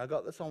filming. I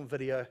got this on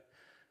video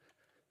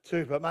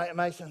too. But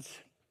Mason's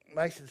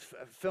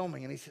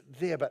filming and he's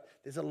there. But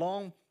there's a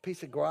long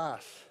piece of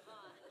grass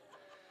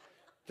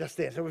just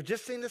there. So we've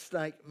just seen the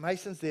snake.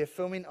 Mason's there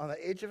filming on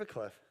the edge of a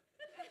cliff.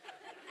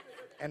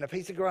 And a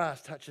piece of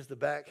grass touches the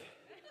back.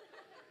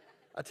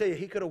 I tell you,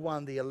 he could have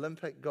won the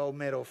Olympic gold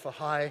medal for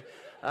high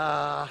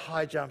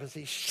jump as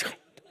he shot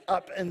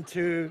up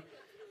into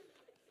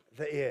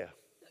the air.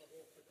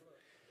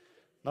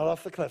 Not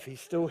off the cliff. He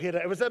still hit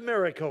it. It was a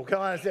miracle.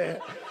 Come on, say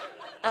it.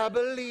 I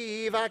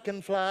believe I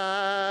can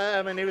fly.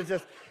 I mean, it was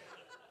just,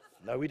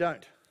 no, we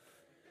don't.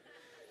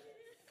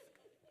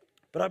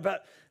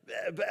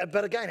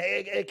 But again,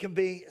 it can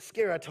be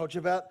scary. I told you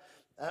about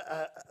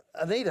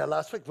Anita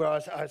last week, where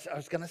I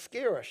was going to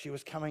scare her. She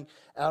was coming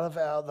out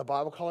of the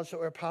Bible college that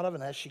we're a part of,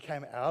 and as she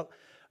came out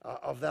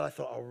of that, I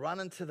thought I'll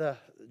run into the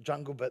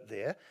jungle bit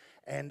there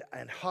and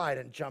hide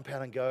and jump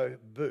out and go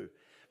boo.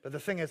 But the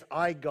thing is,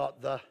 I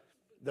got the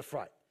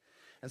fright,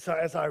 and so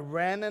as I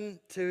ran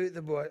into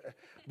the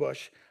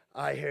bush,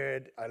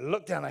 I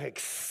looked down, I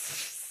heard,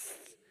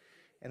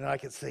 and then I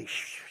could see.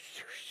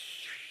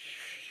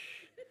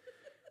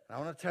 I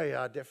want to tell you,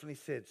 I definitely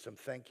said some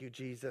thank you,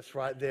 Jesus,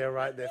 right there.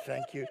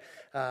 Thank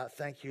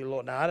you,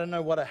 Lord. Now, I don't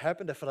know what had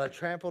happened if I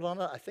trampled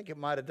on it. I think it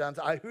might have done.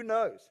 Who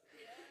knows?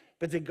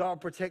 But did God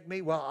protect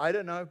me? Well, I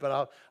don't know,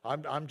 but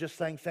I'm just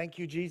saying thank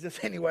you, Jesus,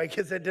 anyway,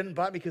 because it didn't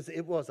bite me, because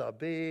it was a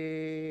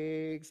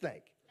big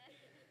snake.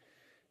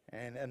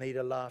 And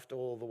Anita laughed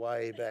all the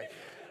way back.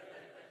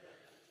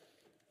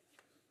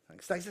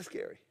 Snakes are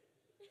scary.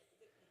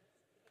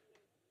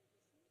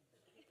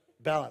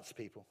 Balance,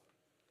 people.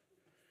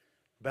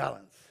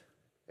 Balance.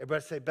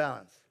 Everybody say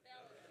balance.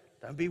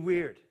 Don't be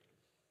weird.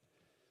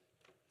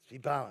 Be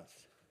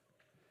balanced.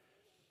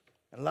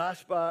 And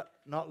last but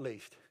not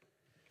least,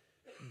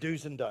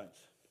 do's and don'ts.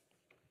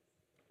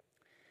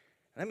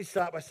 Let me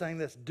start by saying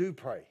this. Do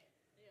pray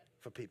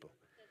for people.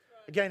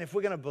 Again, if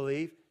we're going to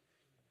believe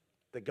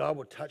that God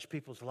will touch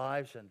people's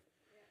lives, and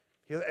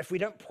if we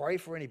don't pray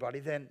for anybody,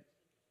 then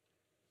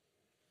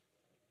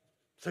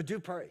so do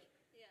pray.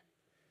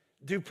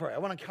 Do pray. I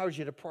want to encourage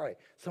you to pray.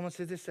 Someone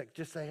says this,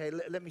 just say, hey,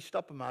 let me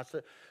stop them. I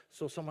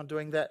saw someone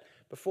doing that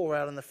before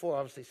out on the floor.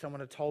 Obviously,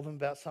 someone had told them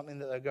about something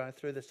that they're going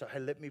through. They said, hey,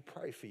 let me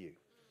pray for you.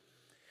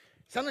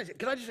 Sometimes,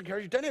 can I just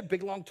encourage you, don't have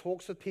big, long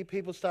talks with people.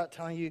 People start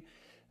telling you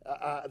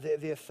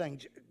their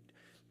thing.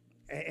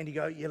 And you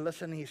go, you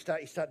listen, and you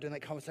start doing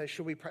that conversation.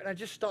 Should we pray? No,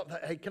 just stop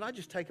that. Hey, can I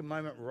just take a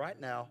moment right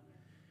now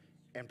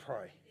and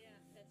pray? Yeah,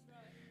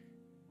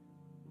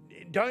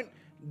 that's right.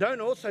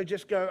 Don't also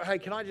just go, hey,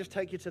 can I just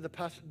take you to the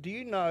pastor? Do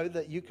you know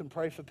that you can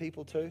pray for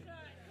people too? Come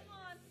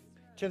on.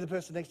 Turn to the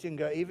person next to you and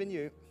go, even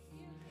you.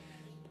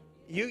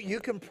 You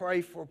can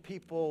pray for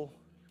people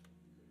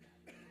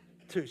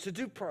too. So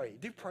do pray.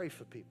 Do pray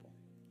for people.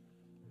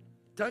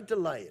 Don't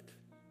delay it.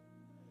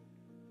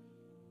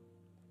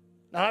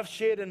 Now, I've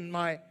shared in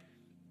my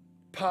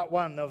part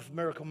 1 of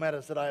Miracle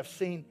Matters that I have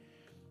seen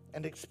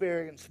and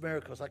experienced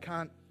miracles. I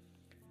can't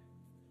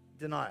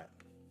deny it.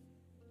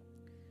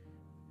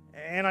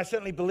 And I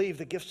certainly believe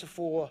the gifts are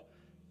for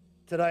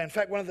today. In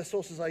fact, one of the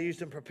sources I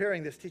used in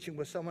preparing this teaching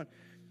was someone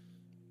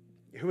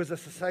who was a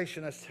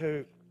cessationist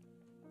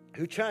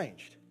who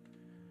changed.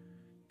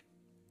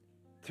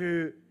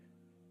 And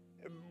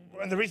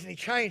the reason he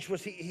changed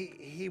was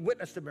he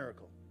witnessed a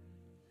miracle,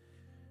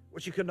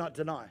 which he could not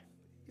deny.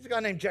 He's a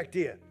guy named Jack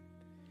Deere.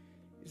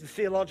 He's a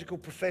theological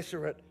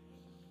professor at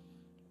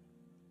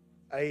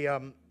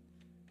a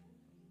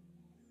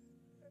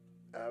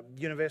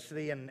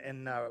university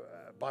in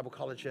Bible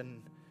college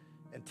in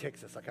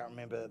Texas. I can't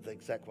remember the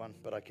exact one,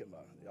 but I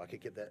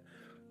could get that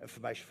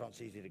information from.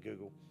 It's easy to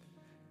Google.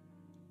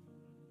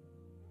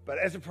 But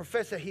as a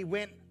professor, he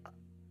went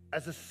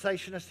as a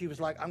cessationist. He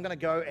was like, I'm going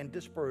to go and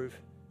disprove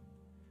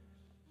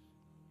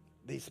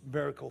these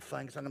miracle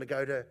things. I'm going to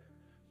go to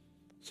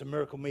some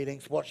miracle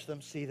meetings, watch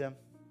them, see them,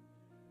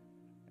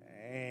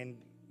 and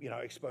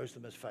expose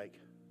them as fake.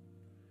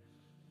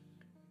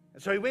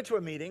 And so he went to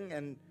a meeting,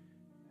 and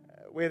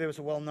where there was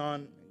a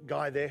well-known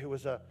guy there who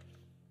was a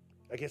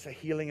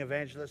healing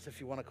evangelist, if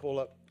you want to call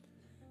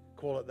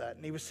it that.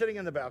 And he was sitting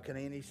in the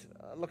balcony, and he's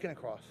looking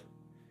across.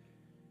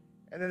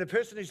 And then the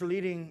person who's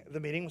leading the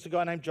meeting was a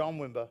guy named John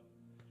Wimber.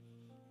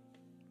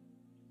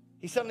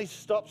 He suddenly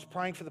stops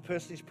praying for the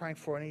person he's praying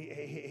for, and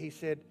he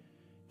said,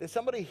 there's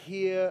somebody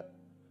here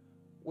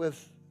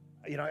with,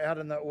 out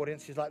in the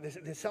audience. He's like,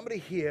 there's somebody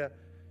here,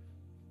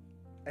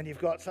 and you've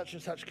got such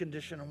and such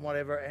condition and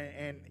whatever,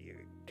 and you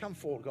come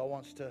forward. God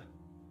wants to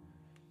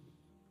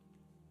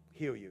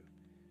heal you.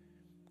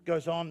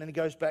 Goes on, and he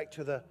goes back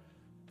to the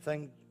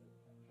thing.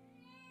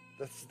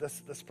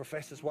 This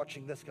professor's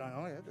watching this, going,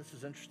 oh yeah, this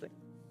is interesting.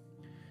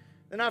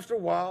 Then after a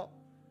while,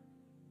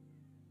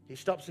 he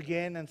stops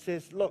again and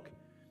says, look,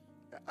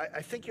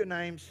 I think your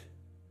name's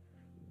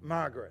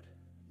Margaret.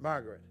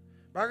 Margaret,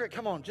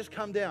 come on, just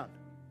come down.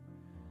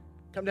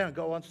 Come down.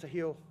 God wants to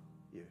heal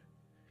you.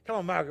 Come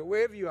on, Margaret,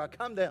 wherever you are,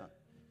 come down.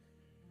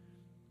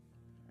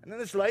 And then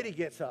this lady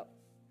gets up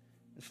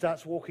and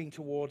starts walking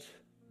towards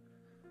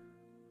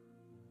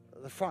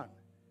the front.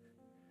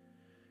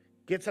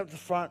 Gets up to the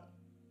front,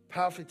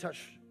 powerfully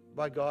touched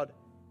by God,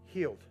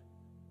 healed.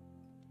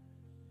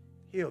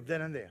 Healed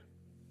then and there.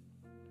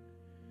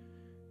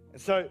 And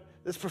so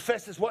this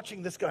professor's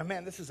watching this guy,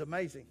 man, this is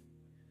amazing.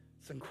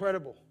 It's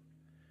incredible.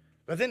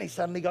 But then he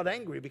suddenly got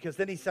angry, because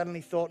then he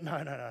suddenly thought,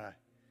 no.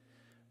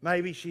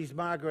 Maybe she's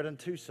Margaret in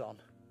Tucson,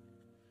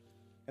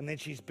 and then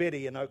she's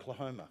Betty in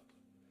Oklahoma.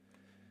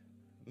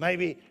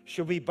 Maybe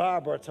she'll be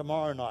Barbara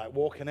tomorrow night,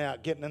 walking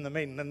out, getting in the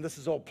meeting, and this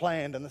is all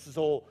planned, and this is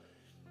all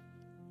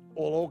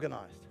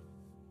organized.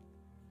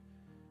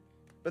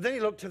 But then he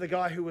looked to the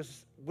guy who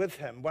was with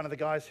him, one of the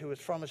guys who was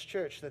from his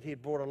church that he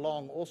had brought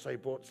along. Also, he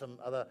brought some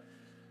other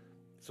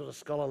sort of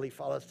scholarly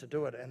fellas to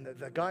do it. And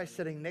the guy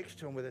sitting next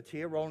to him with a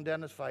tear rolling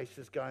down his face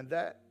is going,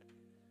 that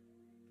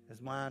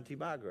is my Auntie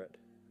Margaret.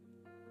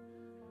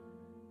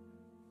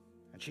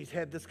 And she's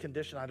had this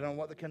condition. I don't know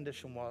what the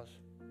condition was,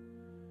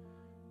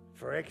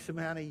 for X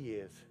amount of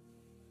years.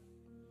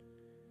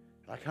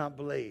 And I can't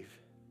believe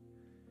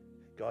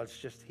God's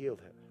just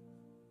healed her.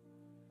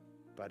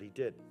 But he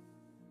did.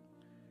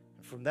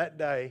 And from that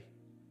day,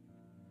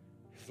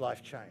 his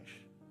life changed.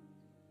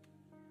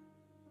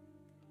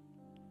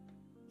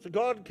 So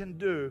God can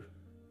do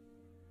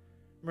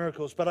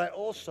miracles, but I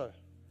also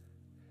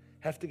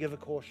have to give a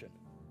caution.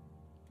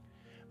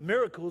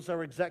 Miracles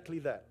are exactly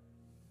that.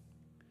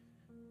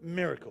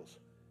 Miracles.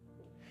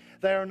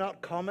 They are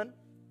not common.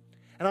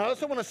 And I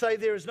also want to say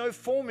there is no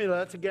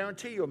formula to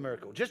guarantee your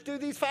miracle. Just do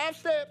these 5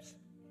 steps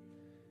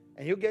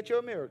and you'll get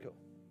your miracle.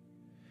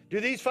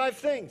 Do these 5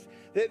 things.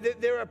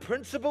 There are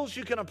principles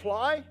you can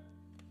apply,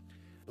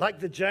 like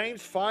the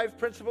James 5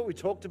 principle. We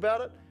talked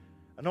about it.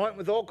 Anoint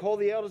with oil, call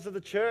the elders of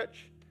the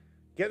church.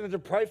 Get them to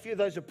pray for you.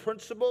 Those are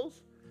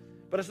principles.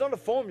 But it's not a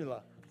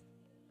formula.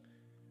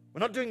 We're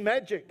not doing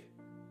magic.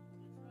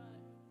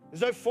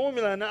 There's no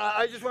formula. And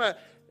I just want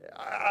to,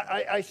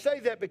 I say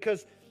that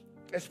because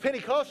as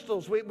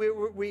Pentecostals,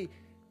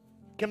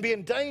 can be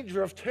in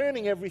danger of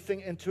turning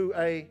everything into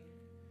a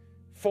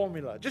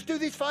formula. Just do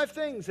these 5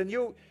 things and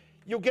you'll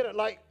get it.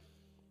 Like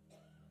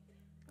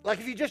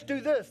if you just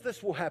do this,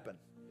 this will happen.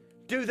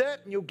 Do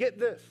that and you'll get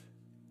this.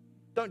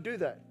 Don't do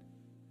that.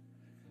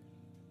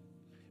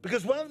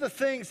 Because one of the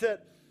things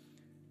that,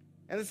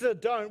 and this is a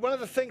don't, one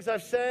of the things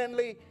I've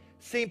sadly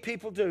seen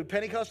people do,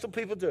 Pentecostal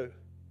people do,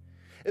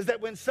 is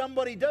that when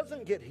somebody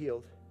doesn't get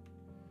healed,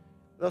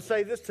 they'll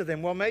say this to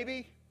them, well,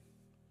 maybe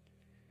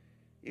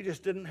you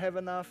just didn't have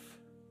enough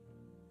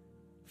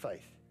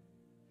faith.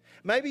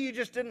 Maybe you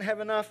just didn't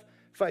have enough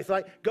faith.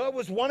 Like God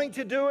was wanting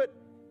to do it,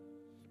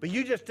 but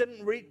you just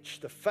didn't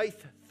reach the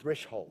faith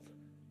threshold.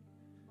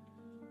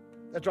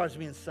 That drives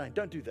me insane.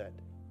 Don't do that.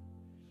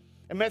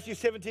 In Matthew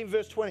 17,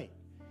 verse 20,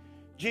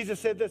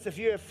 Jesus said this, if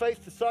you have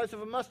faith the size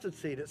of a mustard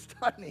seed, it's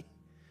tiny.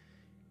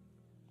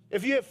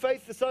 If you have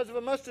faith the size of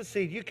a mustard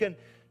seed, you can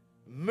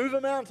move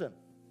a mountain.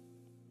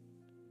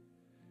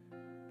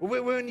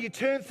 When you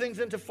turn things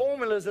into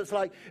formulas, it's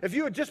like, if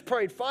you had just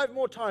prayed 5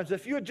 more times,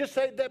 if you had just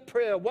said that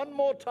prayer 1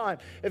 more time,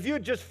 if you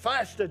had just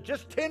fasted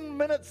just 10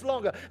 minutes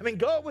longer. I mean,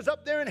 God was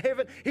up there in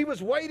heaven. He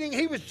was waiting.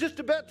 He was just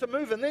about to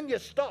move, and then you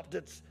stopped.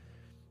 It's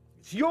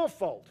your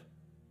fault.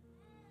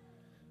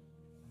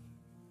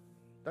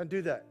 Don't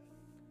do that.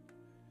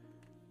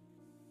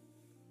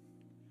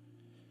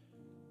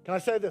 Can I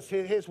say this?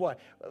 Here's why.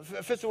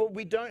 First of all,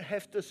 we don't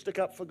have to stick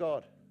up for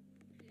God.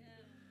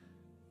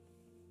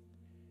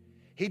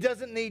 He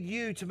doesn't need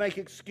you to make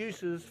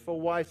excuses for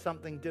why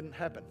something didn't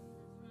happen.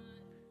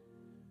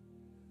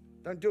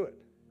 Don't do it.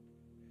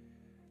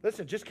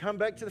 Listen, just come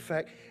back to the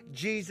fact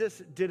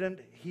Jesus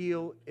didn't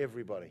heal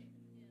everybody.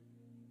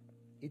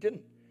 He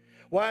didn't.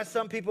 Why are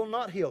some people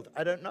not healed?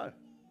 I don't know.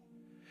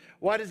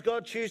 Why does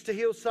God choose to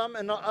heal some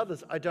and not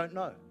others? I don't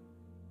know.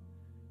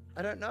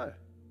 I don't know.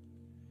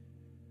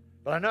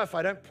 But I know if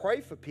I don't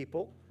pray for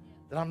people,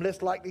 then I'm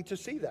less likely to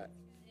see that.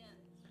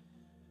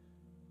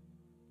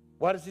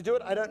 Why does he do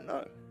it? I don't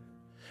know.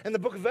 In the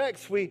book of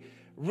Acts, we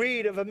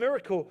read of a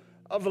miracle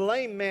of a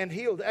lame man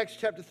healed. Acts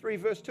chapter 3,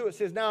 verse 2, it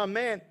says, now a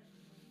man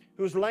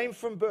who was lame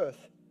from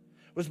birth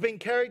was being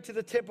carried to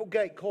the temple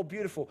gate called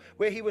Beautiful,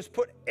 where he was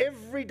put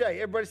every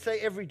day. Everybody say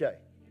every day.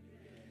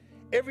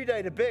 Every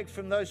day to beg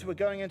from those who were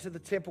going into the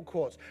temple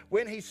courts.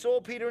 When he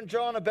saw Peter and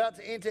John about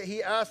to enter,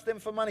 he asked them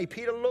for money.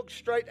 Peter looked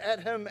straight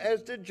at him,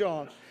 as did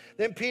John.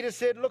 Then Peter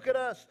said, look at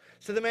us.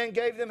 So the man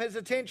gave them his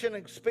attention,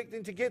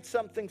 expecting to get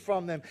something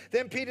from them.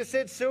 Then Peter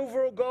said,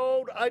 silver or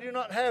gold I do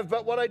not have,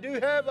 but what I do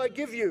have I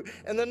give you.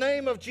 In the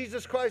name of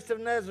Jesus Christ of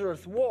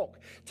Nazareth, walk.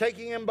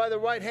 Taking him by the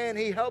right hand,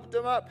 he helped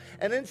him up,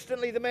 and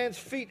instantly the man's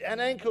feet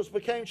and ankles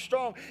became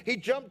strong. He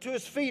jumped to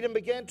his feet and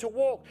began to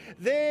walk.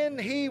 Then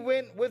he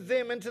went with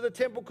them into the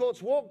temple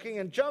courts, walking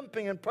and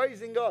jumping and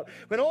praising God.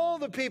 When all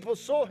the people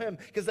saw him,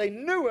 because they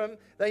knew him,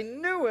 they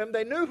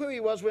knew who he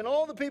was. When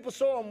all the people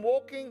saw him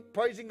walking,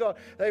 praising God,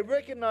 they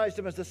recognized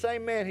him as the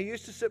same man who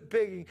used to sit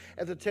begging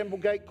at the temple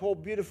gate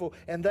called Beautiful,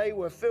 and they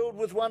were filled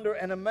with wonder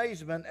and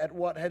amazement at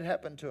what had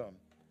happened to him.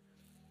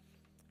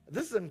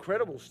 This is an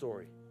incredible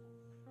story.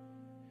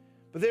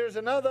 But there is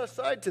another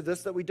side to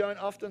this that we don't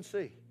often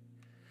see.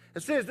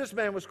 It says this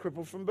man was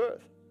crippled from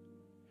birth.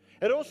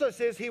 It also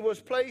says he was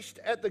placed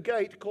at the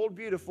gate called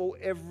Beautiful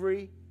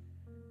every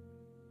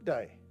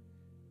day.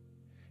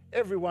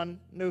 Everyone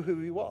knew who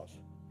he was.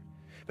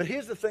 But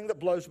here's the thing that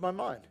blows my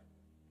mind.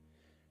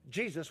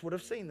 Jesus would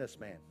have seen this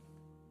man.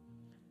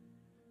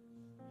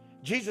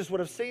 Jesus would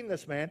have seen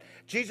this man.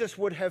 Jesus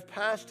would have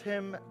passed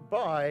him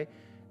by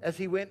as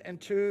he went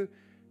into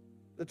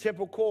the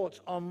temple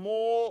courts on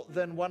more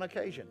than one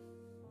occasion.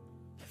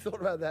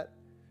 Thought about that.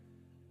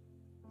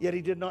 Yet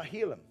he did not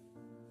heal him.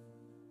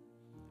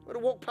 Would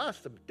have walked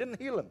past him,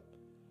 didn't heal him.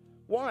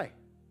 Why?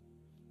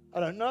 I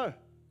don't know.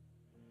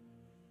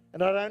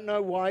 And I don't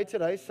know why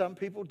today some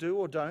people do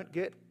or don't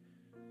get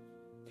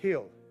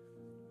healed.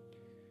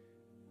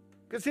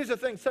 Because here's the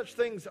thing, such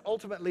things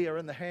ultimately are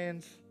in the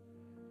hands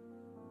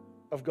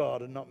of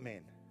God and not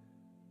men.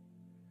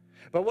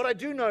 But what I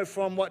do know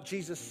from what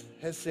Jesus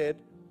has said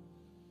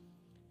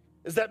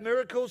is that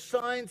miracles,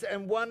 signs,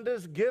 and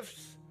wonders,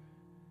 gifts,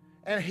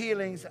 and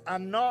healings are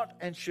not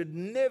and should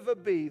never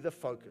be the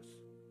focus.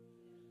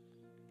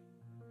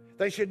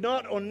 They should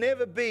not or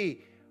never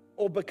be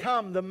or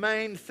become the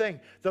main thing.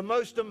 The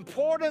most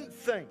important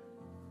thing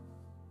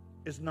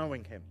is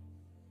knowing him.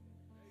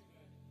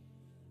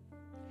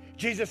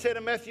 Jesus said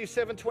in Matthew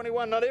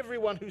 7:21, not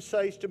everyone who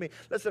says to me,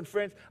 listen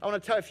friends, I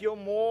want to tell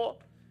you,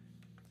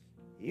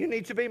 you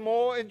need to be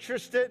more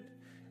interested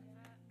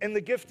in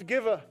the gift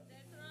giver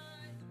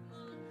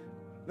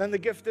than the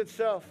gift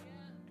itself.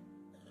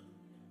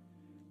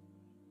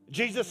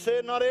 Jesus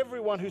said, not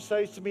everyone who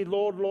says to me,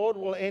 Lord, Lord,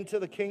 will enter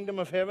the kingdom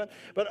of heaven,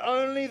 but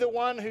only the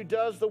one who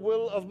does the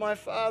will of my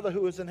Father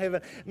who is in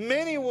heaven.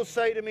 Many will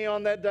say to me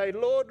on that day,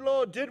 Lord,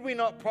 Lord, did we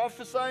not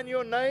prophesy in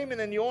your name, and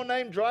in your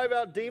name drive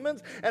out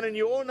demons, and in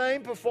your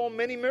name perform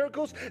many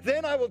miracles?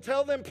 Then I will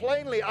tell them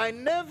plainly, I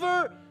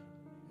never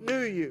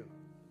knew you.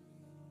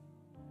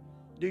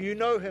 Do you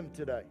know him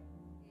today?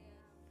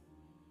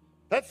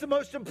 That's the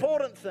most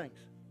important thing.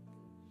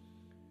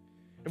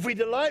 If we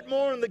delight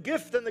more in the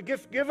gift than the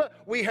gift giver,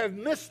 we have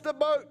missed the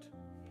boat.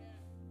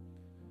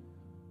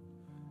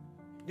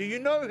 Do you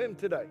know him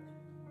today?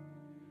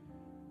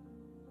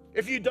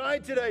 If you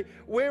died today,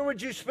 where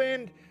would you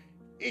spend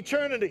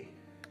eternity?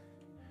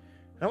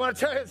 I want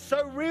to tell you, it's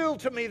so real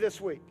to me this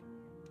week.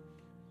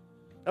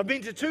 I've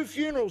been to 2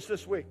 funerals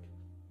this week.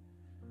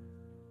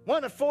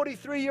 One, a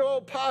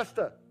 43-year-old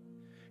pastor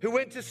who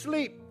went to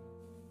sleep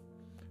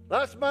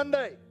last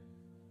Monday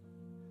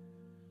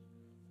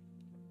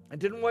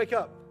and didn't wake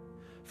up.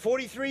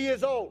 43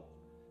 years old,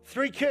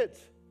 3 kids.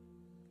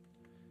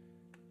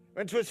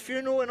 Went to his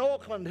funeral in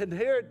Auckland and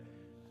heard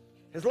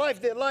his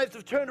life, their lives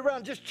have turned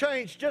around, just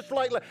changed, just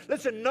like,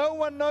 listen, no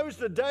one knows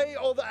the day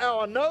or the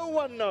hour. No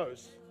one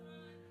knows.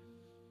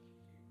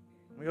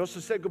 We also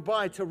said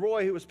goodbye to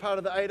Roy, who was part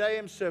of the 8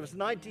 a.m. service,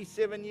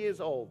 97 years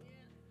old,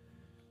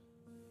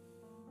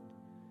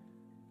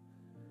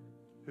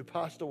 who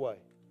passed away.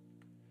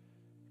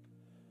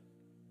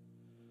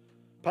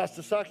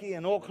 Pastor Saki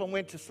in Auckland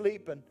went to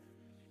sleep, and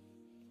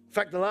in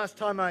fact, the last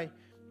time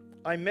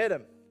I met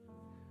him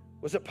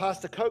was at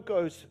Pastor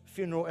Coco's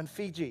funeral in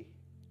Fiji.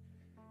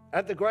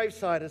 At the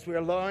graveside, as we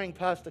were lowering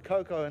Pastor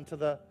Coco into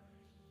the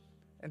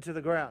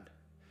ground.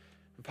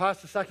 And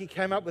Pastor Saki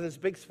came up with his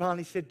big smile and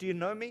he said, "Do you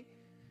know me?"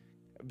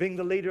 Being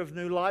the leader of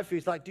New Life,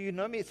 he's like, "Do you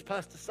know me? It's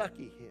Pastor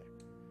Saki here."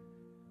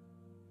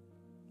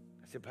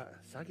 I said,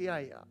 "Saki,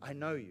 I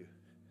know you."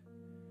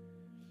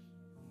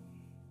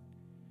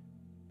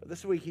 But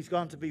this week he's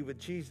gone to be with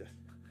Jesus.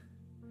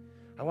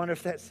 I wonder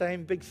if that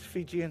same big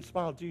Fijian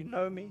smile, "Do you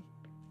know me?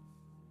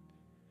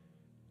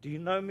 Do you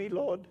know me,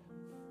 Lord?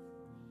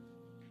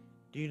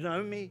 Do you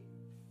know me?"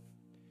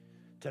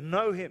 To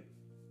know him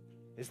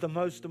is the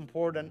most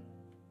important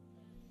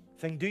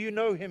thing. Do you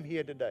know him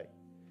here today?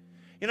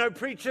 You know,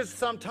 preachers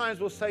sometimes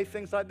will say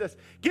things like this: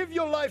 give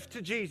your life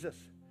to Jesus,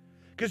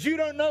 because you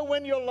don't know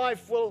when your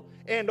life will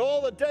end.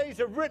 All the days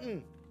are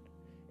written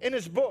in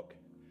his book.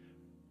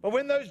 But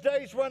when those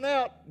days run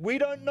out, we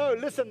don't know.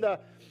 Listen, the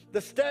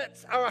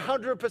stats are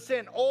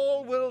 100%.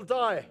 All will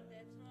die. That's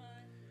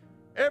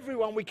right.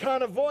 Everyone, we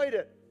can't avoid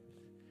it.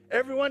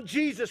 Everyone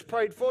Jesus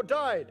prayed for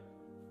died.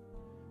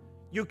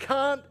 You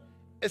can't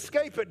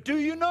escape it. Do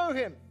you know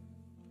him?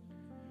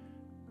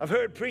 I've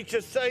heard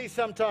preachers say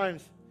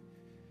sometimes,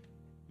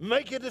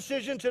 make a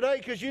decision today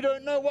because you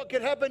don't know what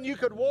could happen. You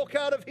could walk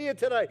out of here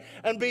today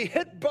and be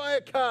hit by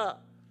a car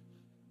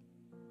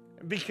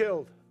and be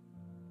killed.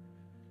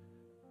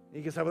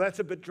 You can say, well, that's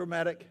a bit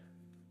dramatic.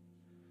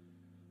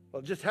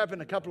 Well, it just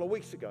happened a couple of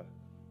weeks ago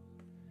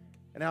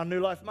in our New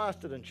Life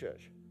Masterton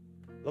church.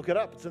 Look it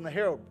up. It's in the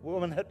Herald.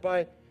 Woman hit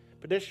by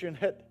pedestrian,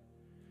 hit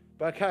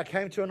by a car,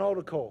 came to an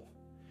altar call,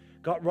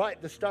 got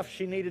right the stuff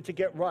she needed to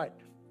get right.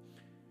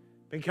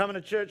 Been coming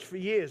to church for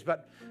years,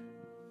 but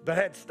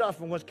had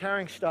stuff and was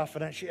carrying stuff.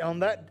 And on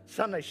that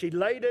Sunday, she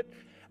laid it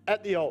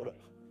at the altar.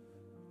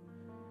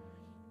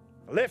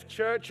 Left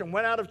church and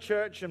went out of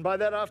church, and by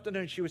that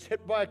afternoon, she was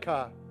hit by a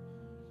car.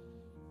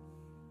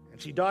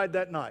 And she died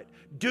that night.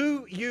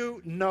 Do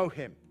you know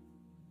him?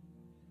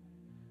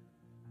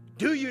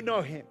 Do you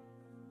know him?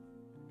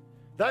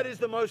 That is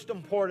the most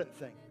important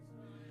thing.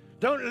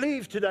 Don't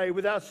leave today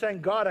without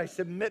saying, God, I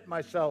submit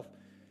myself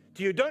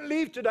to you. Don't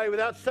leave today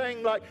without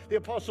saying, like the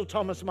Apostle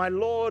Thomas, my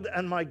Lord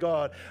and my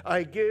God,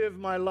 I give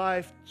my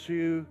life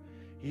to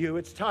you.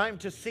 It's time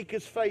to seek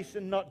his face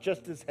and not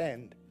just his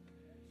hand.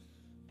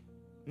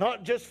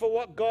 Not just for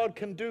what God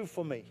can do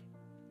for me,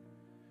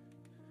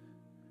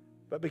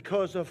 but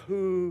because of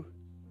who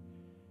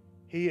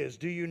he is.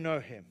 Do you know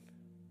him?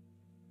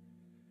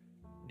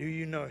 Do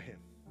you know him?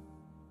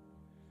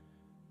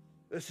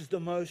 This is the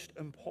most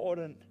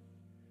important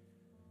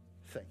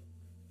thing.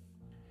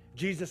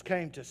 Jesus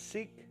came to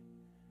seek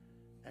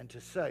and to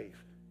save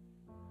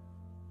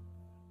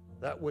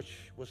that which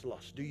was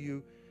lost. Do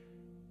you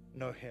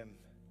know him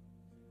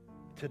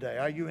today?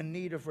 Are you in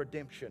need of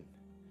redemption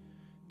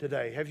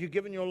today? Have you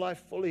given your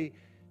life fully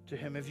to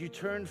him? Have you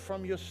turned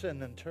from your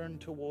sin and turned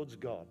towards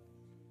God?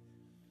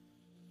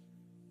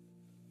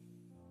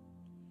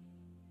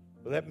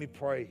 Well, let me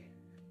pray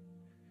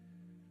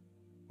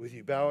with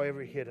you. Bow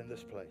every head in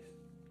this place.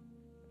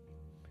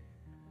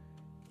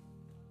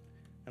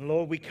 And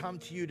Lord, we come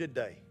to you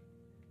today,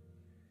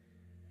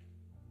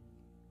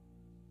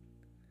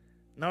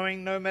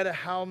 knowing no matter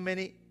how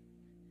many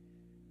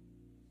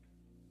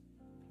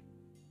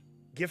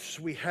gifts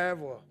we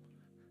have or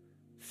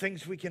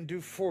things we can do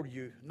for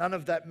you, none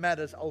of that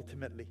matters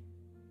ultimately.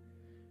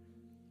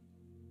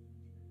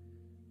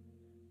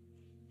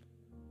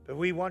 But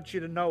we want you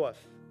to know us.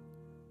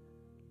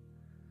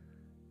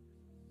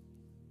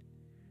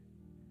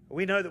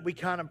 We know that we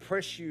can't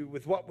impress you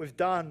with what we've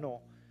done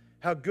or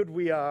how good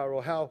we are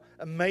or how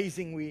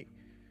amazing we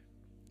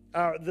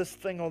are at this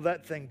thing or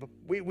that thing. But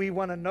we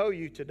want to know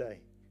you today.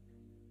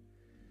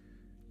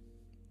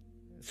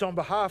 So on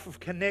behalf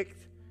of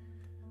Connect,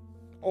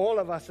 all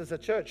of us as a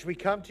church, we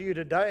come to you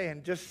today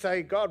and just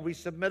say, God, we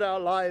submit our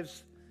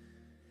lives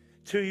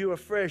to you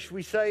afresh.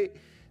 We say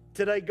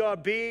today,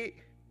 God, be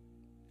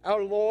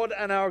our Lord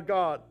and our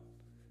God.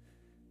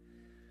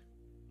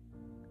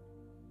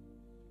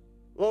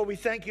 Lord, we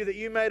thank you that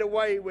you made a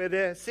way where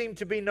there seemed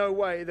to be no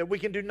way, that we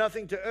can do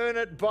nothing to earn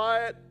it,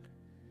 buy it,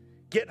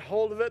 get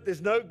hold of it.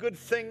 There's no good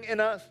thing in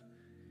us.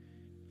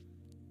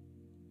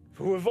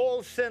 For we've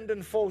all sinned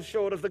and fall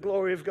short of the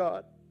glory of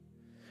God.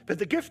 But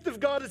the gift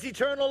of God is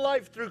eternal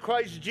life through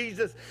Christ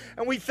Jesus.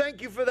 And we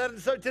thank you for that. And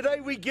so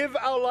today we give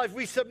our life.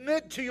 We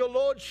submit to your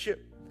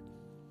Lordship.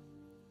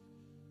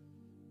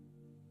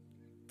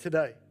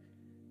 Today.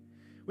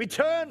 We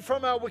turn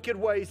from our wicked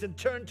ways and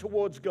turn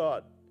towards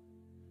God.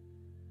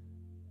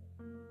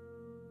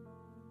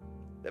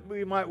 That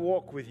we might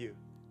walk with you.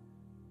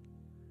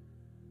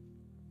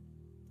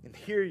 And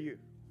hear you.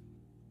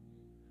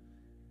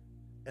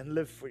 And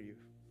live for you.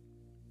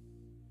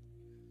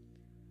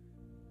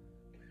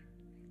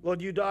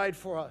 Lord, you died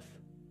for us.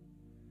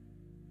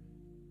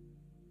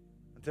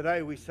 And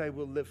today we say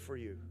we'll live for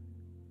you.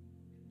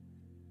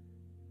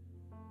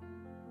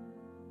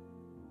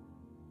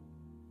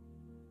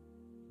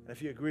 And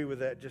if you agree with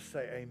that, just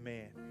say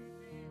amen.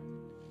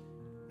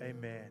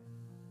 Amen.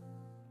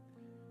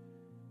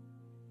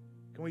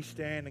 Can we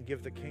stand and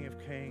give the King of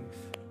Kings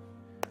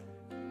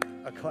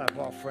a clap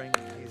offering?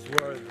 He's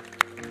worthy.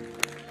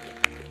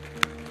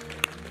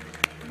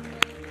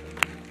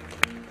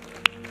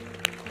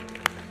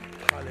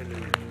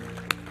 Hallelujah.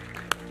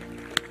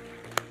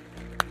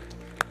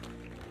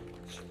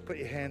 Just put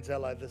your hands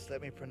out like this.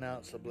 Let me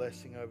pronounce a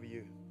blessing over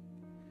you.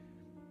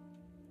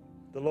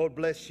 The Lord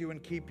bless you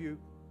and keep you.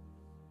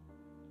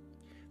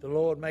 The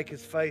Lord make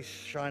his face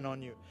shine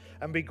on you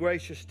and be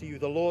gracious to you.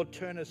 The Lord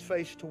turn his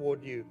face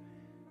toward you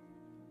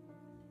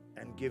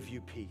and give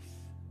you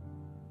peace.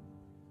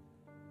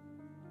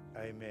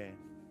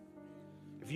 Amen.